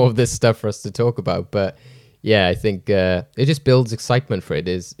us more of this stuff for us to talk about. But yeah, I think it just builds excitement for it.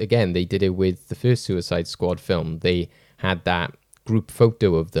 Again, they did it with the first Suicide Squad film. They had that group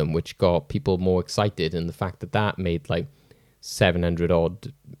photo of them, which got people more excited, and the fact that made like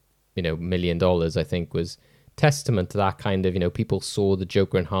 $700 million, I think, was testament to that kind of, people saw the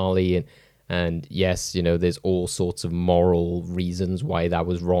Joker and Harley, and yes, there's all sorts of moral reasons why that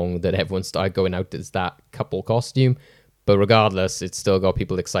was wrong, that everyone started going out as that couple costume. But regardless, it still got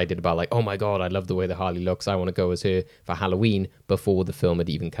people excited about like, oh my God, I love the way the Harley looks. I want to go as her for Halloween before the film had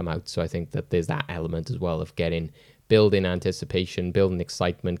even come out. So I think that there's that element as well of building anticipation, building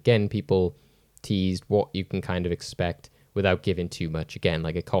excitement, getting people teased what you can kind of expect without giving too much. Again,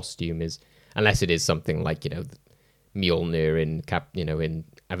 like a costume is, unless it is something like, Mjolnir in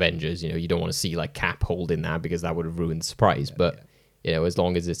Avengers. You don't want to see like Cap holding that because that would have ruined the surprise. But as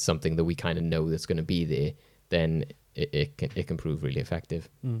long as it's something that we kind of know that's going to be there, then it can prove really effective.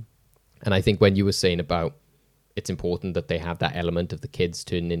 And I think when you were saying about it's important that they have that element of the kids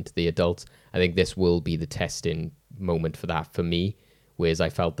turning into the adults, I think this will be the testing moment for that for me. Whereas I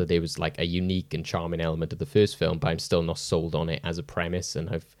felt that there was like a unique and charming element of the first film, but I'm still not sold on it as a premise, and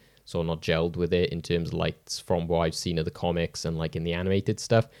I've sort of not gelled with it in terms of like from what I've seen of the comics and like in the animated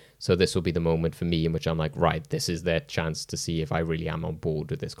stuff. So this will be the moment for me in which I'm like, right, this is their chance to see if I really am on board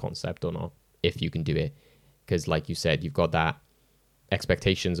with this concept or not, if you can do it. Because like you said, you've got that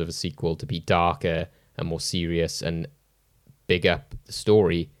expectations of a sequel to be darker and more serious and big up the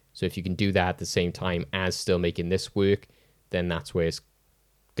story. So if you can do that at the same time as still making this work, then that's where it's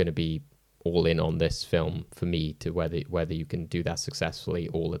going to be all in on this film for me, to whether you can do that successfully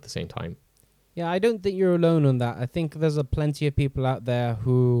all at the same time. Yeah, I don't think you're alone on that. I think there's plenty of people out there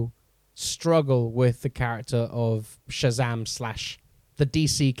who struggle with the character of Shazam / the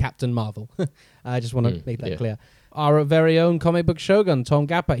DC Captain Marvel. I just want to make that clear. Our very own comic book shogun, Tom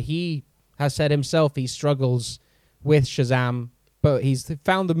Gappa, he has said himself he struggles with Shazam, but he's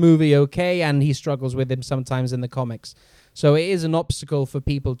found the movie okay, and he struggles with him sometimes in the comics. So it is an obstacle for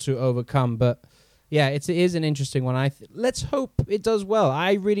people to overcome. But yeah, it is an interesting one. Let's hope it does well.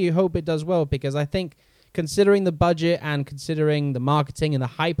 I really hope it does well, because I think considering the budget and considering the marketing and the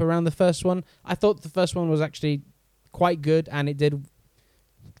hype around the first one, I thought the first one was actually quite good, and it did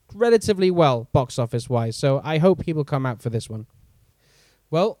relatively well box office wise. So I hope people come out for this one.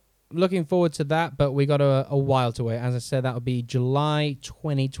 Well, looking forward to that, but we got a while to wait. As I said, that will be July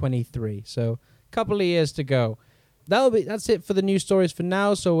 2023. So a couple of years to go. That's it for the news stories for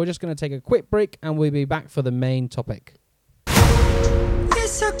now. So we're just going to take a quick break, and we'll be back for the main topic.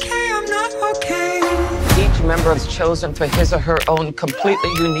 It's okay, I'm not okay. Each member is chosen for his or her own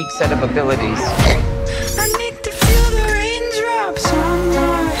completely unique set of abilities. I need to feel the raindrops on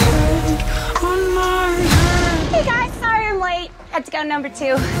my head. Hey guys, sorry I'm late. Had to go number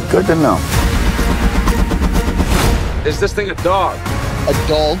 2. Good to know. Is this thing a dog? A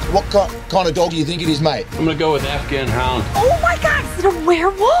dog? What kind of dog do you think it is, mate? I'm gonna go with Afghan Hound. Oh my god, is it a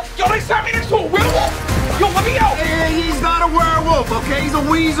werewolf? Yo, they sent me next to a werewolf! Yo, let me out! Hey, he's not a werewolf, okay? He's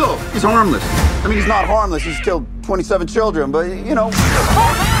a weasel. He's harmless. I mean, he's not harmless. He's killed 27 children, but, you know.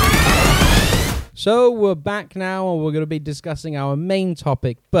 So we're back now, and we're going to be discussing our main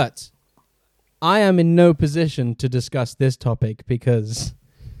topic, but I am in no position to discuss this topic because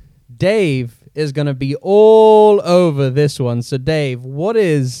Dave is going to be all over this one. So Dave, what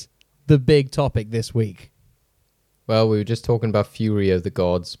is the big topic this week? Well, we were just talking about Fury of the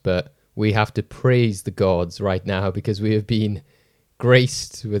Gods, but we have to praise the gods right now because we have been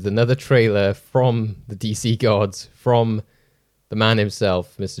graced with another trailer from the DC gods, from the man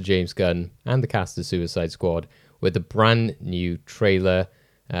himself, Mr. James Gunn, and the cast of Suicide Squad, with a brand new trailer,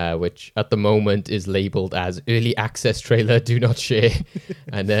 which at the moment is labeled as early access trailer, do not share.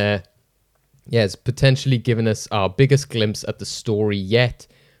 And it's potentially given us our biggest glimpse at the story yet.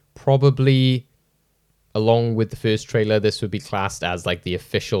 Probably, along with the first trailer, this would be classed as like the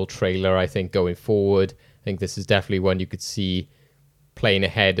official trailer, I think, going forward. I think this is definitely one you could see playing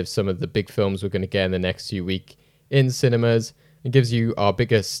ahead of some of the big films we're going to get in the next few weeks in cinemas. It gives you our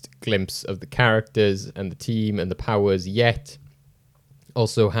biggest glimpse of the characters and the team and the powers yet.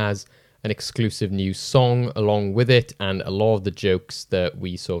 Also has an exclusive new song along with it, and a lot of the jokes that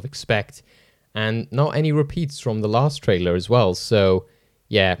we sort of expect, and not any repeats from the last trailer as well. So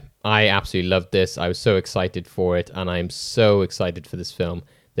yeah, I absolutely loved this. I was so excited for it, and I'm so excited for this film.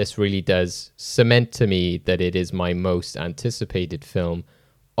 This really does cement to me that it is my most anticipated film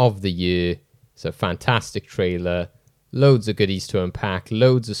of the year. It's a fantastic trailer, loads of goodies to unpack,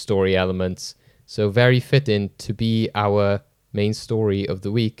 loads of story elements, so very fitting to be our main story of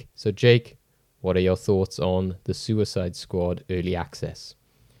the week. So Jake, what are your thoughts on the Suicide Squad early access?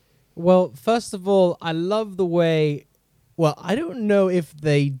 Well, first of all, I love the way... Well, I don't know if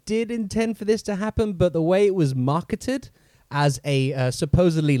they did intend for this to happen, but the way it was marketed as a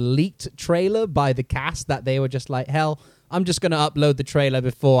supposedly leaked trailer by the cast, that they were just like, hell, I'm just going to upload the trailer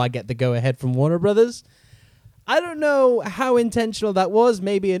before I get the go-ahead from Warner Brothers. I don't know how intentional that was.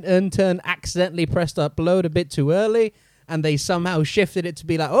 Maybe an intern accidentally pressed upload a bit too early, and they somehow shifted it to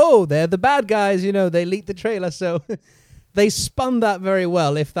be like, oh, they're the bad guys, they leaked the trailer, so... They spun that very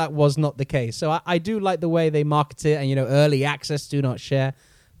well if that was not the case. So I do like the way they market it, and, early access, do not share.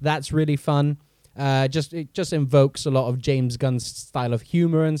 That's really fun. It just invokes a lot of James Gunn's style of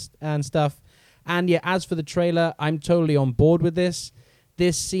humor and stuff. And yeah, as for the trailer, I'm totally on board with this.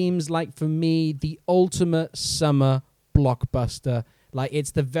 This seems like, for me, the ultimate summer blockbuster. Like,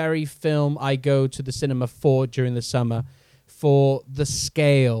 it's the very film I go to the cinema for during the summer, for the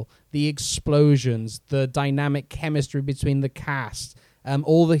scale, the explosions, the dynamic chemistry between the cast,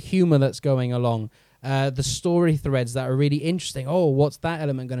 all the humor that's going along, the story threads that are really interesting. Oh, what's that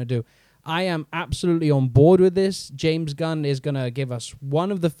element going to do? I am absolutely on board with this. James Gunn is going to give us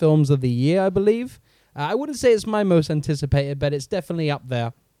one of the films of the year, I believe. I wouldn't say it's my most anticipated, but it's definitely up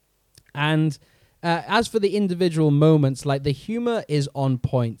there. And as for the individual moments, like, the humor is on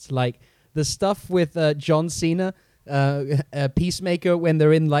point. Like, the stuff with John Cena, Peacemaker, when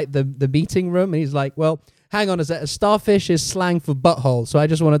they're in, like, the meeting room, and he's like, well, hang on a sec, starfish is slang for butthole, so I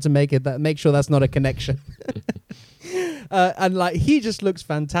just wanted to make sure that's not a connection. And, like, he just looks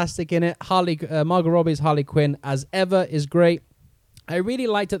fantastic in it. Margot Robbie's Harley Quinn, as ever, is great. I really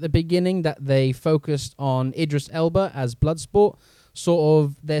liked at the beginning that they focused on Idris Elba as Bloodsport.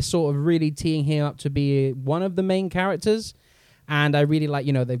 They're sort of really teeing him up to be one of the main characters. And I really like,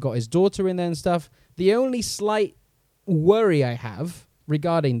 they've got his daughter in there and stuff. The only slight worry I have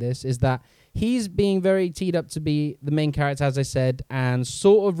regarding this is that he's being very teed up to be the main character, as I said, and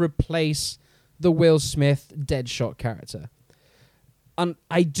sort of replace the Will Smith Deadshot character. And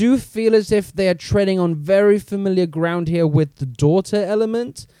I do feel as if they are treading on very familiar ground here with the daughter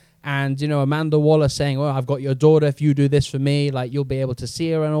element. And, Amanda Waller saying, well, I've got your daughter. If you do this for me, like, you'll be able to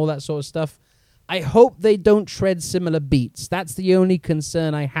see her and all that sort of stuff. I hope they don't tread similar beats. That's the only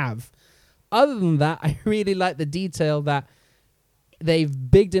concern I have. Other than that, I really like the detail that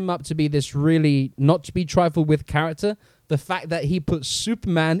they've bigged him up to be this really not to be trifled with character. The fact that he put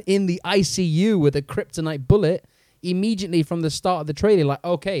Superman in the ICU with a kryptonite bullet immediately from the start of the trailer, like,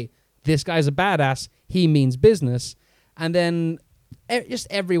 okay, this guy's a badass. He means business. And then just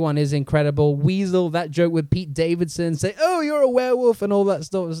everyone is incredible. Weasel, that joke with Pete Davidson, say, oh, you're a werewolf, and all that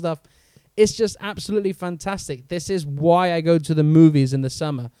sort of stuff. It's just absolutely fantastic. This is why I go to the movies in the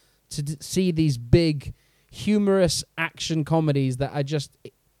summer, to see these big, humorous action comedies that are just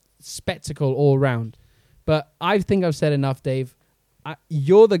spectacle all around. But I think I've said enough, Dave.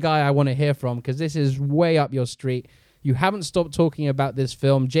 You're the guy I want to hear from, because this is way up your street. You haven't stopped talking about this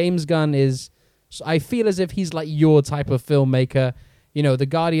film. James Gunn is... I feel as if he's like your type of filmmaker. The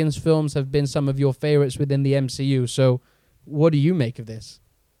Guardians films have been some of your favorites within the MCU. So what do you make of this?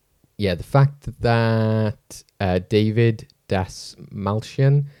 Yeah, the fact that David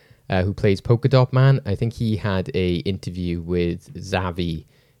Dastmalchian, who plays Polka Dot Man, I think he had a interview with Zavi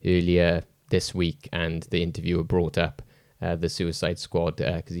earlier this week, and the interviewer brought up the Suicide Squad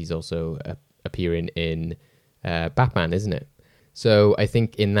because he's also appearing in Batman, isn't it? So I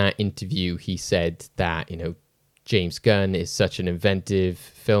think in that interview, he said that, James Gunn is such an inventive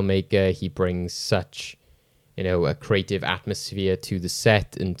filmmaker. He brings such, a creative atmosphere to the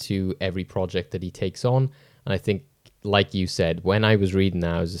set and to every project that he takes on. And I think, like you said, when I was reading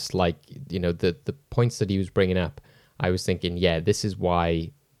that, I was just like, the points that he was bringing up, I was thinking, yeah, this is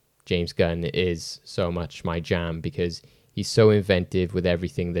why James Gunn is so much my jam, because he's so inventive with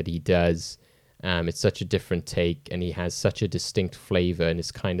everything that he does. It's such a different take, and he has such a distinct flavor, and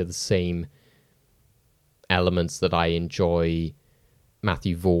it's kind of the same elements that I enjoy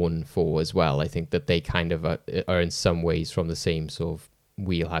Matthew Vaughn for as well. I think that they kind of are in some ways from the same sort of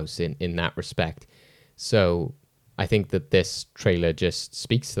wheelhouse in that respect. So I think that this trailer just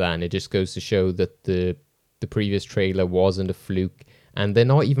speaks to that, and it just goes to show that the previous trailer wasn't a fluke, and they're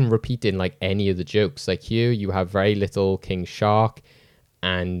not even repeating like any of the jokes. Like here, you have very little King Shark,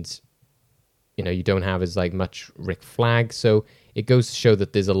 and you don't have as like much Rick Flag. So it goes to show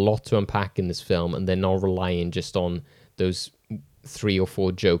that there's a lot to unpack in this film, and they're not relying just on those 3 or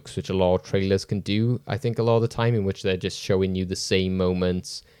 4 jokes, which a lot of trailers can do, I think, a lot of the time, in which they're just showing you the same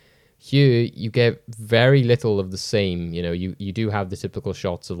moments. Here, you get very little of the same. You do have the typical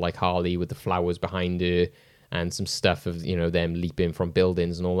shots of like Harley with the flowers behind her, and some stuff of, them leaping from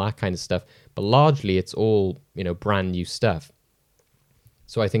buildings and all that kind of stuff. But largely, it's all, brand new stuff.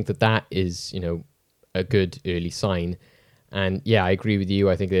 So I think that is, a good early sign. And yeah, I agree with you.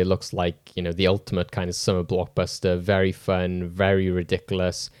 I think it looks like, the ultimate kind of summer blockbuster. Very fun, very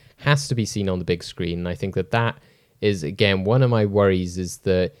ridiculous. Has to be seen on the big screen. And I think that is, again, one of my worries is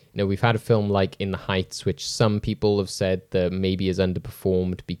that, we've had a film like In the Heights, which some people have said that maybe is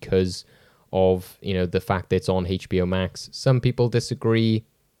underperformed because of, the fact that it's on HBO Max. Some people disagree.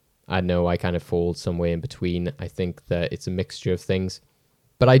 I know I kind of fall somewhere in between. I think that it's a mixture of things.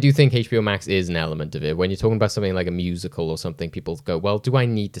 But I do think HBO Max is an element of it. When you're talking about something like a musical or something, people go, well, do I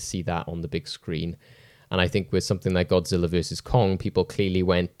need to see that on the big screen? And I think with something like Godzilla vs. Kong, people clearly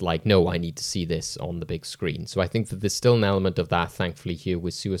went like, no, I need to see this on the big screen. So I think that there's still an element of that, thankfully, here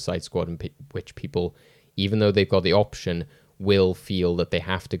with Suicide Squad, in which people, even though they've got the option, will feel that they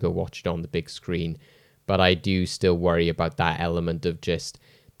have to go watch it on the big screen. But I do still worry about that element of just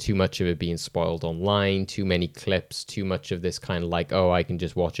too much of it being spoiled online, too many clips, too much of this kind of like, oh, I can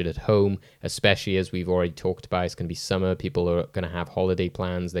just watch it at home, especially as we've already talked about, it's going to be summer, people are going to have holiday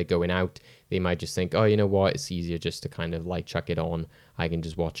plans, they're going out, they might just think, oh, you know what, it's easier just to kind of like chuck it on, I can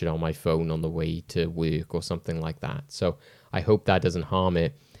just watch it on my phone on the way to work or something like that. So I hope that doesn't harm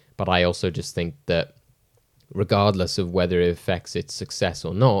it, but I also just think that regardless of whether it affects its success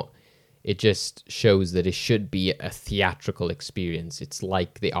or not, it just shows that it should be a theatrical experience. It's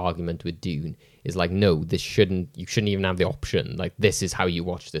like the argument with Dune is like, no, you shouldn't even have the option. Like, this is how you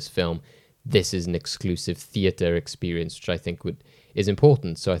watch this film. This is an exclusive theater experience, which I think is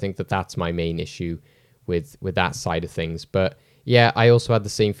important. So I think that's my main issue with that side of things. But yeah, I also had the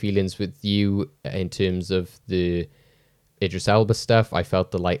same feelings with you in terms of the Idris Elba stuff. I felt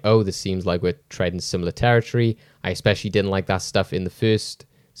that like, oh, this seems like we're treading similar territory. I especially didn't like that stuff in the first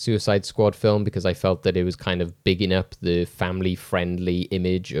Suicide Squad film because I felt that it was kind of bigging up the family-friendly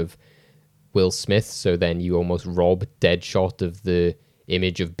image of Will Smith, so then you almost rob Deadshot of the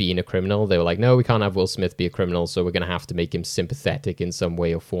image of being a criminal. They were like, no, we can't have Will Smith be a criminal, so we're going to have to make him sympathetic in some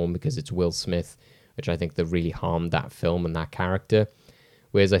way or form because it's Will Smith, which I think that really harmed that film and that character.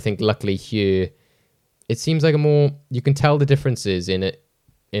 Whereas I think luckily here, it seems like you can tell the differences in it,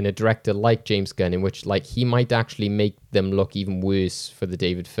 in a director like James Gunn, in which like he might actually make them look even worse for the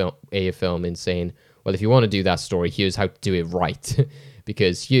David Ayer film in saying, well, if you want to do that story, here's how to do it right.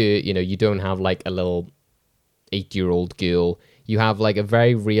 Because here, you don't have like a little 8-year-old girl. You have like a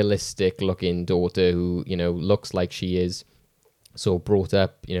very realistic looking daughter who, looks like she is sort of brought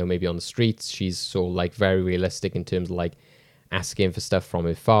up, maybe on the streets. She's sort of like very realistic in terms of like asking for stuff from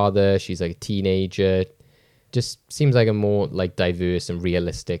her father. She's like a teenager. Just seems like a more like diverse and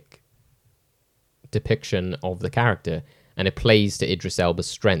realistic depiction of the character, and it plays to Idris Elba's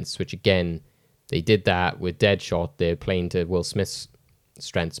strengths, which again, they did that with Deadshot. They're playing to Will Smith's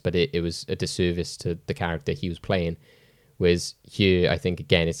strengths, but it was a disservice to the character he was playing. Whereas here, I think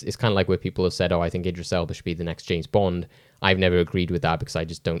again, it's kind of like where people have said, oh, I think Idris Elba should be the next James Bond. I've never agreed with that because I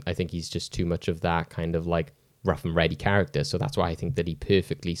think he's just too much of that kind of like rough and ready character. So that's why I think that he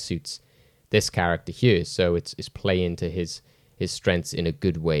perfectly suits this character here. So it's playing to his strengths in a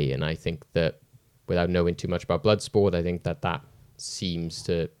good way. And I think that without knowing too much about Bloodsport, I think that seems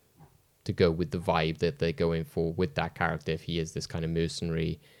to go with the vibe that they're going for with that character. If he is this kind of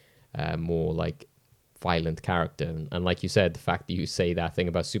mercenary, more like violent character. And like you said, the fact that you say that thing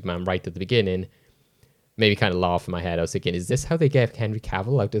about Superman right at the beginning made me kind of laugh in my head. I was thinking, is this how they get Henry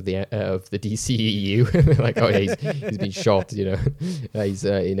Cavill out of the DCEU? Like, oh yeah, he's been shot, he's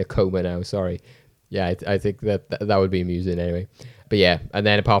in a coma now, sorry. Yeah, I think that would be amusing anyway. But yeah, and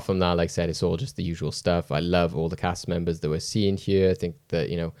then apart from that, like I said, it's all just the usual stuff. I love all the cast members that we're seeing here. I think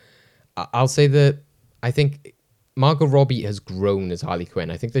that, I'll say that I think Margot Robbie has grown as Harley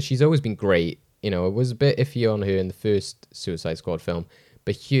Quinn. I think that she's always been great. It was a bit iffy on her in the first Suicide Squad film,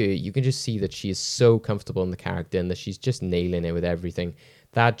 but here you can just see that she is so comfortable in the character and that she's just nailing it with everything.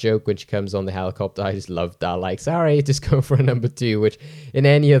 That joke when she comes on the helicopter, I just loved that. Like, sorry, just go for a number 2, which in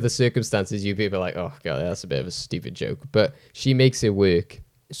any other circumstances, you'd be like, oh, God, that's a bit of a stupid joke. But she makes it work.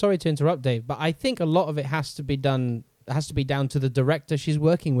 Sorry to interrupt, Dave, but I think a lot of it has to be down to the director she's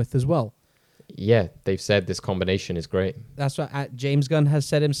working with as well. Yeah, they've said this combination is great. That's what James Gunn has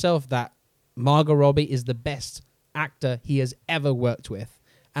said himself, that Margot Robbie is the best actor he has ever worked with.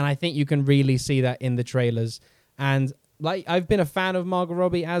 And I think you can really see that in the trailers. And like, I've been a fan of Margot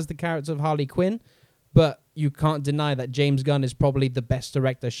Robbie as the character of Harley Quinn, but you can't deny that James Gunn is probably the best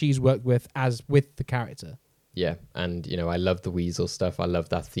director she's worked with as with the character. Yeah, and I love the Weasel stuff. I love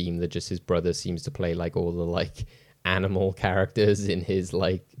that theme that just his brother seems to play like all the like animal characters in his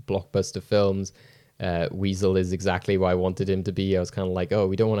like blockbuster films. Weasel is exactly what I wanted him to be. I was kind of like, oh,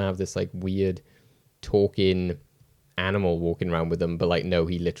 we don't want to have this like weird talking animal walking around with them, but like, no,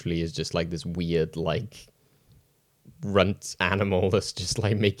 he literally is just like this weird like runt animal that's just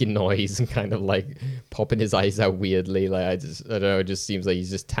like making noise and kind of like popping his eyes out weirdly. Like, I don't know, it just seems like he's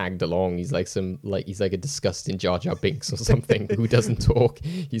just tagged along. He's like he's like a disgusting Jar Jar Binks or something who doesn't talk.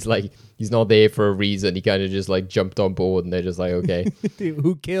 He's like, he's not there for a reason. He kind of just like jumped on board and they're just like, okay.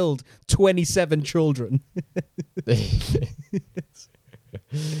 Who killed 27 children.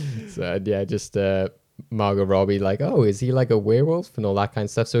 So yeah, just Margot Robbie, like, oh, is he like a werewolf and all that kind of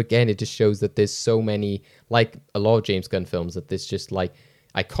stuff. So again, it just shows that there's so many, like a lot of James Gunn films, that there's just like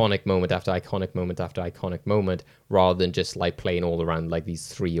iconic moment after iconic moment after iconic moment, rather than just like playing all around like these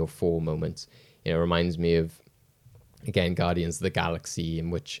 3 or 4 moments. It reminds me of, again, Guardians of the Galaxy,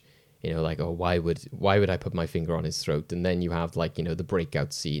 in which you know, like, oh, why would I put my finger on his throat? And then you have like, you know, the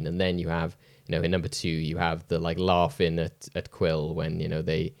breakout scene, and then you have, you know, in number 2 you have the like laughing at Quill when, you know,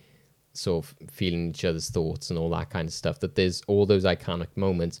 they sort of feeling each other's thoughts and all that kind of stuff. That there's all those iconic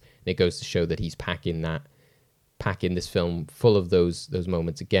moments, and it goes to show that he's packing this film full of those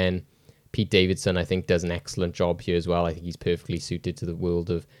moments again. Pete Davidson, I think, does an excellent job here as well. I think he's perfectly suited to the world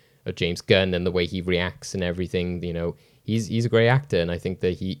of James Gunn and the way he reacts and everything. You know, he's a great actor, and I think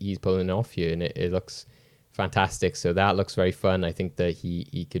that he's pulling it off here, and it looks fantastic. So that looks very fun. I think that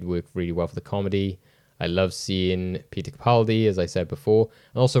he could work really well for the comedy. I love seeing Peter Capaldi, as I said before.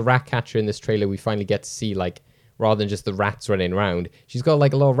 And also Ratcatcher in this trailer, we finally get to see, like, rather than just the rats running around, she's got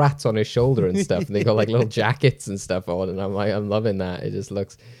like a lot of rats on her shoulder and stuff, and they got like little jackets and stuff on, and I'm loving that. It just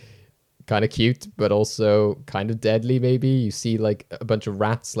looks kind of cute, but also kind of deadly. Maybe you see like a bunch of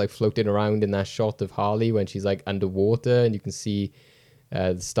rats like floating around in that shot of Harley when she's like underwater, and you can see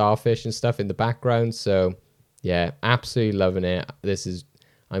the starfish and stuff in the background. So yeah, absolutely loving it.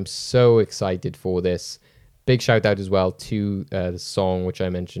 I'm so excited for this. Big shout out as well to the song which I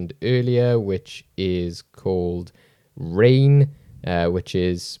mentioned earlier, which is called Rain, which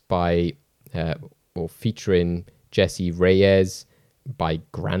is by or featuring Jesse Reyes by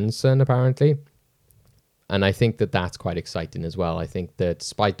Grandson, apparently. And I think that that's quite exciting as well. I think that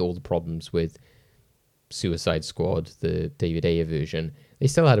despite all the problems with Suicide Squad, the David Ayer version, they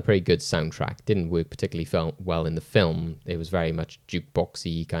still had a pretty good soundtrack. Didn't work particularly well in the film. It was very much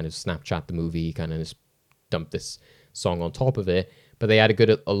jukeboxy, kind of Snapchat the movie, kind of just dump this song on top of it. But they had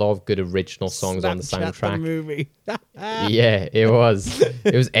a lot of good original songs on the soundtrack. The movie. Yeah, it was.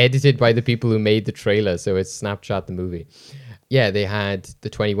 It was edited by the people who made the trailer, so it's Snapchat the movie. Yeah, they had the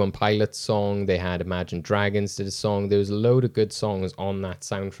 21 Pilots song. They had Imagine Dragons did a song. There was a load of good songs on that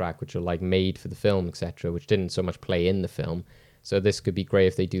soundtrack, which are like made for the film, etc., which didn't so much play in the film. So this could be great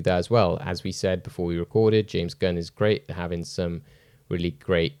if they do that as well. As we said before we recorded, James Gunn is great at having some really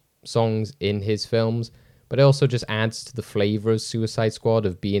great songs in his films, but it also just adds to the flavor of Suicide Squad,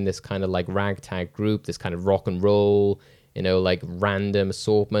 of being this kind of like ragtag group, this kind of rock and roll, you know, like random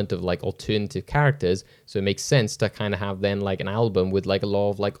assortment of like alternative characters. So it makes sense to kind of have then like an album with like a lot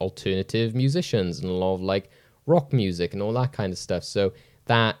of like alternative musicians and a lot of like rock music and all that kind of stuff. So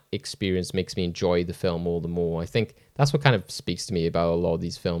that experience makes me enjoy the film all the more. I think that's what kind of speaks to me about a lot of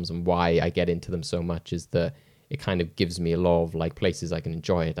these films and why I get into them so much, is that it kind of gives me a lot of like places I can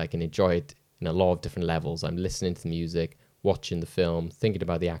enjoy it. I can enjoy it in a lot of different levels. I'm listening to the music, watching the film, thinking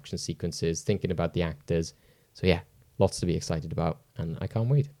about the action sequences, thinking about the actors. So yeah, lots to be excited about, and I can't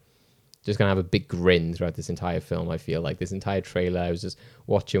wait. Just gonna have a big grin throughout this entire film. I feel like this entire trailer, I was just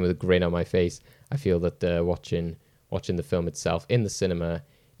watching with a grin on my face. I feel that watching the film itself in the cinema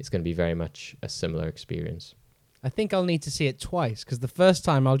is going to be very much a similar experience. I think I'll need to see it twice, because the first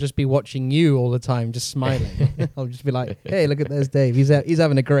time I'll just be watching you all the time, just smiling. I'll just be like, hey, look at there's Dave. He's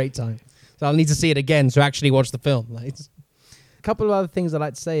having a great time. So I'll need to see it again to actually watch the film. Like, a couple of other things I'd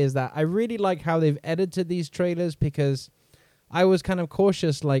like to say is that I really like how they've edited these trailers, because I was kind of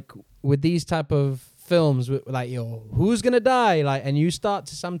cautious, like with these type of films, like, who's going to die? Like, and you start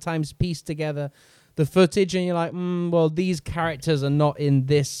to sometimes piece together the footage and you're like, well, these characters are not in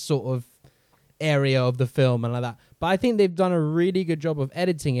this sort of area of the film and like that. But I think they've done a really good job of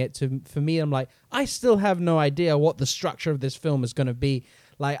editing it. For me, I'm like, I still have no idea what the structure of this film is going to be.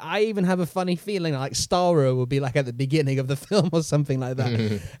 Like, I even have a funny feeling like Starro will be like at the beginning of the film or something like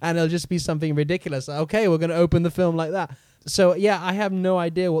that. And it'll just be something ridiculous. Like, okay, we're going to open the film like that. So, yeah, I have no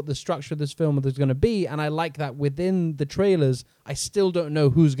idea what the structure of this film is going to be. And I like that within the trailers, I still don't know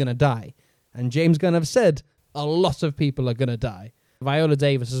who's going to die. And James Gunn have said a lot of people are going to die. Viola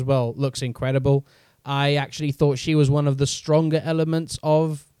Davis as well looks incredible. I actually thought she was one of the stronger elements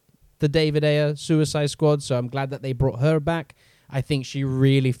of the David Ayer Suicide Squad, so I'm glad that they brought her back. I think she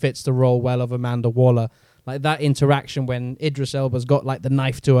really fits the role well of Amanda Waller. Like that interaction when Idris Elba's got like the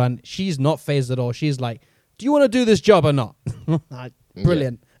knife to her, and she's not phased at all. She's like, do you want to do this job or not?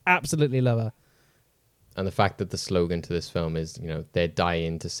 Brilliant. Yeah. Absolutely love her. And the fact that the slogan to this film is, they're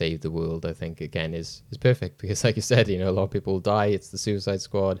dying to save the world, I think, again, is perfect. Because like you said, a lot of people die. It's the Suicide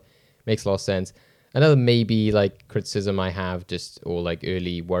Squad. Makes a lot of sense. Another maybe like criticism I have or like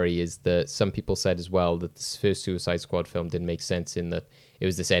early worry is that some people said as well that this first Suicide Squad film didn't make sense in that it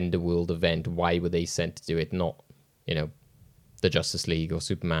was this end of world event. Why were they sent to do it? Not, the Justice League or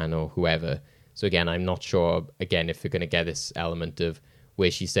Superman or whoever. So again, I'm not sure, again, if we're going to get this element of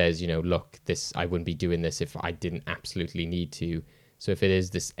where she says, look, I wouldn't be doing this if I didn't absolutely need to. So if it is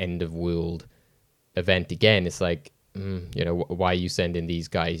this end of world event again, it's like, why are you sending these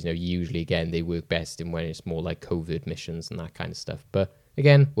guys? Usually again, they work best in when it's more like covert missions and that kind of stuff. But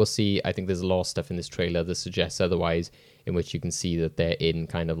again, we'll see. I think there's a lot of stuff in this trailer that suggests otherwise, in which you can see that they're in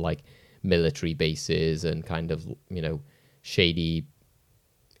kind of like military bases and kind of, you know, shady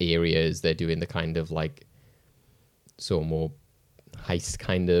areas. They're doing the kind of like sort of more heist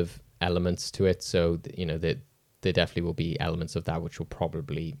kind of elements to it. So, you know, there definitely will be elements of that which will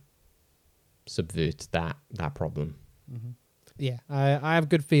probably subvert that problem. Mm-hmm. Yeah, I have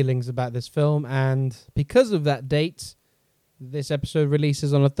good feelings about this film, and because of that date, this episode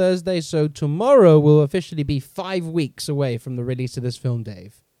releases on a Thursday, so tomorrow will officially be 5 weeks away from the release of this film,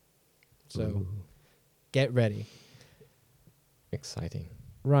 Dave. So get ready. Exciting.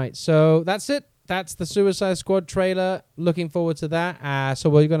 Right, so that's it. That's the Suicide Squad trailer. Looking forward to that. So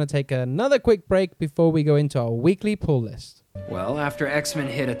we're going to take another quick break before we go into our weekly pull list. Well, after X-Men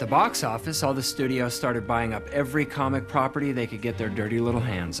hit at the box office, all the studios started buying up every comic property they could get their dirty little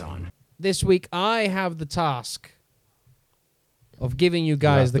hands on. This week, I have the task of giving you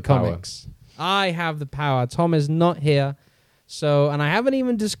guys the comics. I have the power. Tom is not here. And I haven't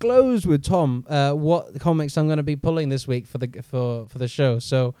even disclosed with Tom what comics I'm going to be pulling this week for the show.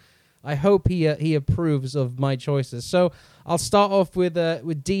 So I hope he approves of my choices. So I'll start off with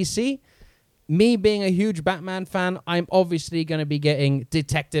DC. Me being a huge Batman fan, I'm obviously going to be getting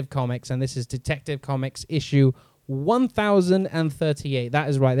Detective Comics, and this is Detective Comics issue 1038. That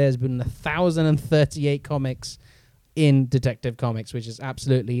is right. There's been 1038 comics in Detective Comics, which is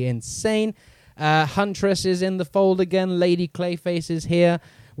absolutely insane. Huntress is in the fold again. Lady Clayface is here.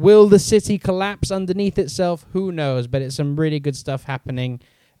 Will the city collapse underneath itself? Who knows? But it's some really good stuff happening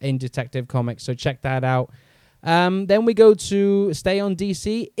in Detective Comics, so check that out. Then we go to stay on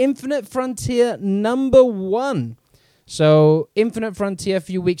DC, Infinite Frontier #1. So Infinite Frontier a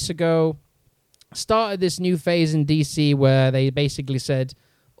few weeks ago started this new phase in DC where they basically said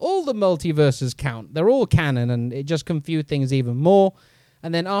all the multiverses count. They're all canon, and it just confused things even more.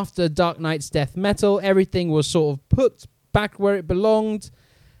 And then after Dark Knight's Death Metal, everything was sort of put back where it belonged.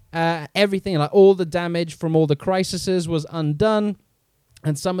 Everything, like all the damage from all the crises was undone.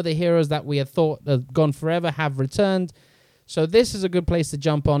 And some of the heroes that we had thought had gone forever have returned. So this is a good place to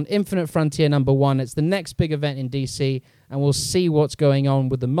jump on. Infinite Frontier #1. It's the next big event in DC. And we'll see what's going on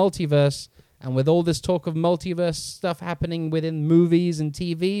with the multiverse. And with all this talk of multiverse stuff happening within movies and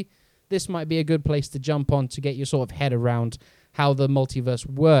TV, this might be a good place to jump on to get your sort of head around how the multiverse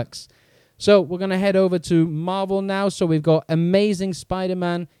works. So we're going to head over to Marvel now. So we've got Amazing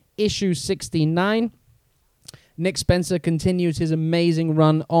Spider-Man issue 69. Nick Spencer continues his amazing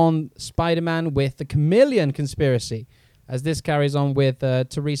run on Spider-Man with the Chameleon Conspiracy. As this carries on with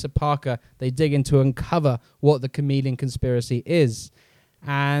Teresa Parker, they dig in to uncover what the Chameleon Conspiracy is.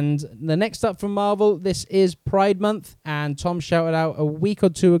 And the next up from Marvel, this is Pride Month, and Tom shouted out a week or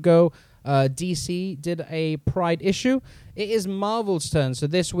two ago, DC did a Pride issue. It is Marvel's turn, so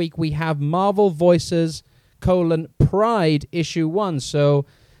this week we have Marvel Voices, Pride issue 1. So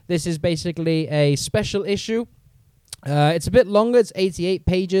this is basically a special issue. It's a bit longer, it's 88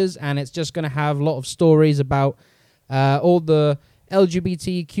 pages, and it's just going to have a lot of stories about all the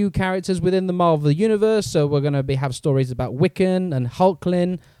LGBTQ characters within the Marvel Universe. So we're going to have stories about Wiccan and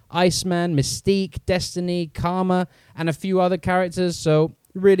Hulkling, Iceman, Mystique, Destiny, Karma, and a few other characters. So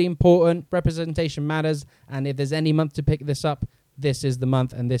really important. Representation matters, and if there's any month to pick this up, this is the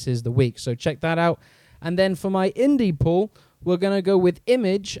month and this is the week. So check that out. And then for my indie pull, we're going to go with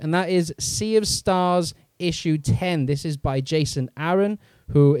Image, and that is Sea of Stars issue 10. This is by Jason Aaron,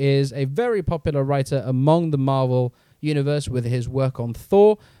 who is a very popular writer among the Marvel universe with his work on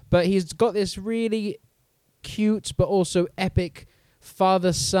Thor. But he's got this really cute but also epic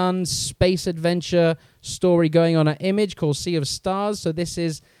father-son space adventure story going on at Image called Sea of Stars. So this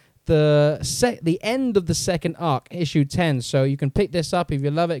is the end of the second arc, issue 10. So you can pick this up. If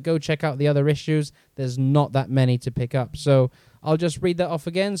you love it, go check out the other issues. There's not that many to pick up. So I'll just read that off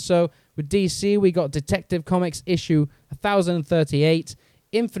again. So with DC, we got Detective Comics issue 1038,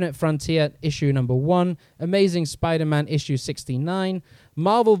 Infinite Frontier issue #1, Amazing Spider-Man issue 69,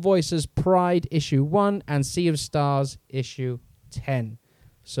 Marvel Voices Pride issue 1, and Sea of Stars issue 10.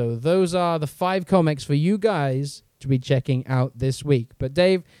 So those are the 5 comics for you guys to be checking out this week. But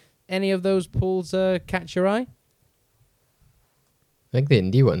Dave, any of those pulls catch your eye? I think the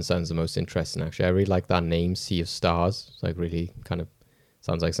indie one sounds the most interesting, actually. I really like that name, Sea of Stars. It's like really kind of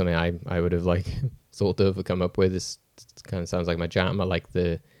sounds like something I would have like thought of or come up with. It kind of sounds like my jam. I like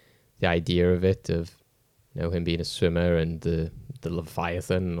the idea of it, of him being a swimmer and the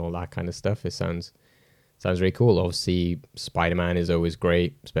Leviathan and all that kind of stuff. It sounds really cool. Obviously, Spider-Man is always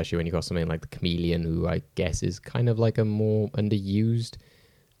great, especially when you got something like the Chameleon, who I guess is kind of like a more underused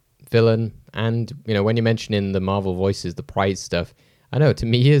villain. And when you're mentioning the Marvel Voices, the Pride stuff, I know. To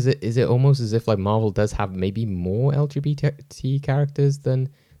me, is it almost as if like Marvel does have maybe more LGBT characters than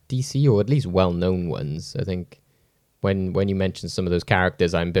DC, or at least well-known ones. I think when you mention some of those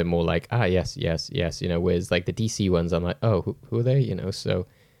characters, I'm a bit more like, yes, you know. Whereas like the DC ones, I'm like, oh, who are they? You know. So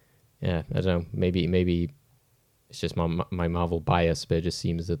yeah, I don't know. Maybe it's just my Marvel bias, but it just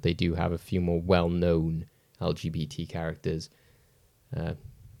seems that they do have a few more well-known LGBT characters.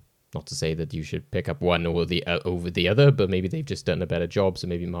 Not to say that you should pick up one or the over the other, but maybe they've just done a better job. So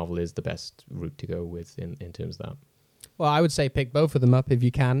maybe Marvel is the best route to go with in terms of that. Well, I would say pick both of them up if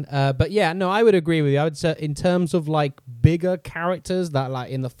you can. But yeah, no, I would agree with you. I would say in terms of like bigger characters that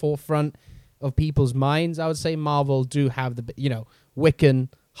like in the forefront of people's minds, I would say Marvel do have the, you know, Wiccan,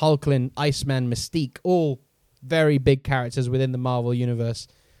 Hulkling, Iceman, Mystique, all very big characters within the Marvel universe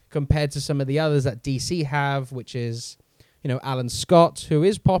compared to some of the others that DC have, which is, you know, Alan Scott, who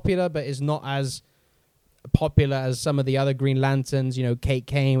is popular, but is not as popular as some of the other Green Lanterns. You know, Kate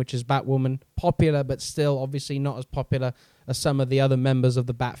Kane, which is Batwoman, popular, but still obviously not as popular as some of the other members of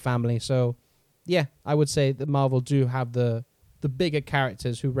the Bat family. So, yeah, I would say that Marvel do have the bigger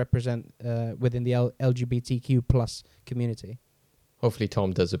characters who represent within the LGBTQ plus community. Hopefully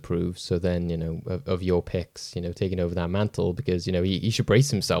Tom does approve, so then, you know, of your picks, you know, taking over that mantle, because, you know, he should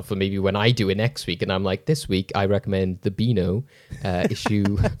brace himself for maybe when I do it next week, and I'm like, this week I recommend the Beano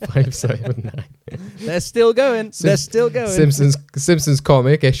issue 579. They're still going. They're still going. Simpsons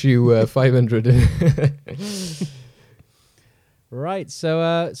comic issue 500. Right,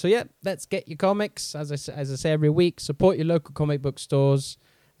 so yeah, let's get your comics. As I say every week, support your local comic book stores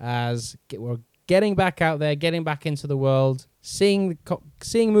we're getting back out there, getting back into the world, seeing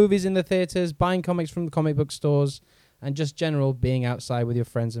movies in the theaters, buying comics from the comic book stores, and just general being outside with your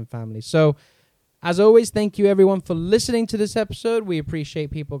friends and family. So, as always, thank you everyone for listening to this episode. We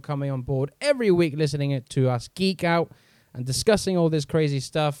appreciate people coming on board every week, listening to us geek out and discussing all this crazy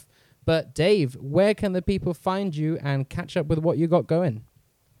stuff. But Dave, where can the people find you and catch up with what you got going?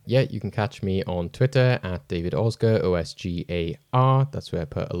 Yeah, you can catch me on Twitter at David Osgar, Osgar. That's where I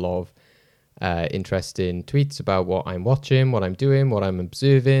put a lot of interesting tweets about what I'm watching, what I'm doing, what I'm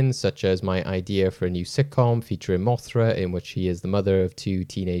observing, such as my idea for a new sitcom featuring Mothra, in which she is the mother of 2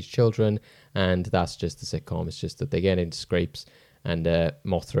 teenage children, and that's just the sitcom. It's just that they get into scrapes, and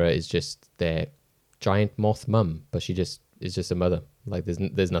Mothra is just their giant moth mum, but she just is just a mother. Like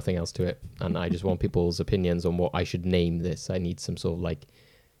there's nothing else to it, and I just want people's opinions on what I should name this. I need some sort of like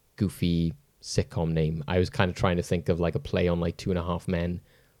goofy sitcom name. I was kind of trying to think of like a play on like 2.5 Men,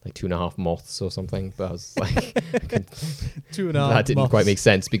 like 2.5 Moths or something, but I was like, 2.5 that didn't moths. quite make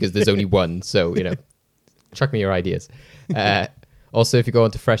sense because there's only one. So, you know, chuck me your ideas. Also, if you go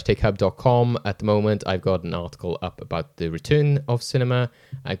onto freshtakehub.com at the moment, I've got an article up about the return of cinema.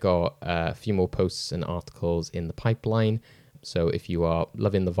 I've got a few more posts and articles in the pipeline. So if you are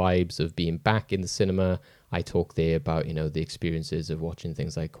loving the vibes of being back in the cinema, I talk there about, you know, the experiences of watching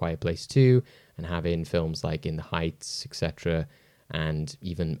things like Quiet Place 2 and having films like In the Heights, etc., and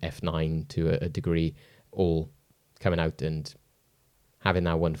even F9 to a degree, all coming out and having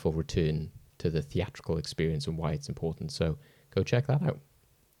that wonderful return to the theatrical experience and why it's important. So go check that out.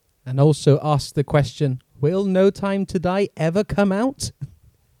 And also ask the question, will No Time to Die ever come out?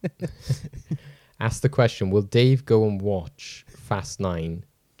 Ask the question, will Dave go and watch Fast 9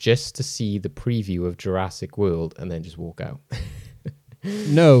 just to see the preview of Jurassic World and then just walk out?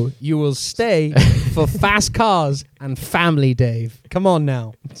 No, you will stay for Fast Cars and Family, Dave. Come on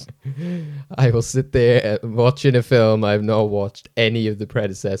now. I will sit there watching a film I've not watched any of the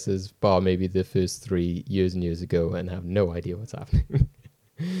predecessors, bar maybe the first 3 years and years ago, and have no idea what's happening.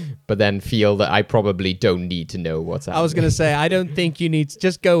 But then feel that I probably don't need to know what's happening. I was going to say, I don't think you need to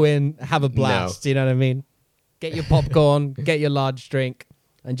just go in, have a blast. No. You know what I mean? Get your popcorn, get your large drink,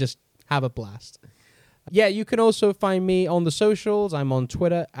 and just have a blast. Yeah, you can also find me on the socials. I'm on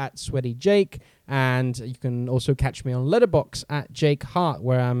Twitter at SweatyJake, and you can also catch me on Letterboxd at Jake Hart,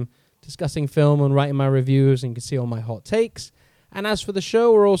 where I'm discussing film and writing my reviews, and you can see all my hot takes. And as for the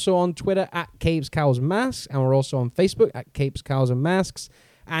show, we're also on Twitter at Capes, Cows, and Masks, and we're also on Facebook at Capes, Cows, and Masks.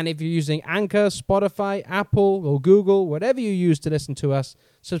 And if you're using Anchor, Spotify, Apple, or Google, whatever you use to listen to us,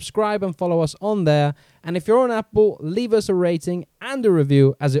 subscribe and follow us on there. And if you're on Apple, leave us a rating and a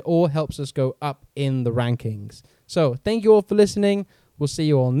review, as it all helps us go up in the rankings. So thank you all for listening. We'll see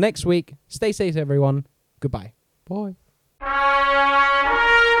you all next week. Stay safe, everyone. Goodbye. Bye.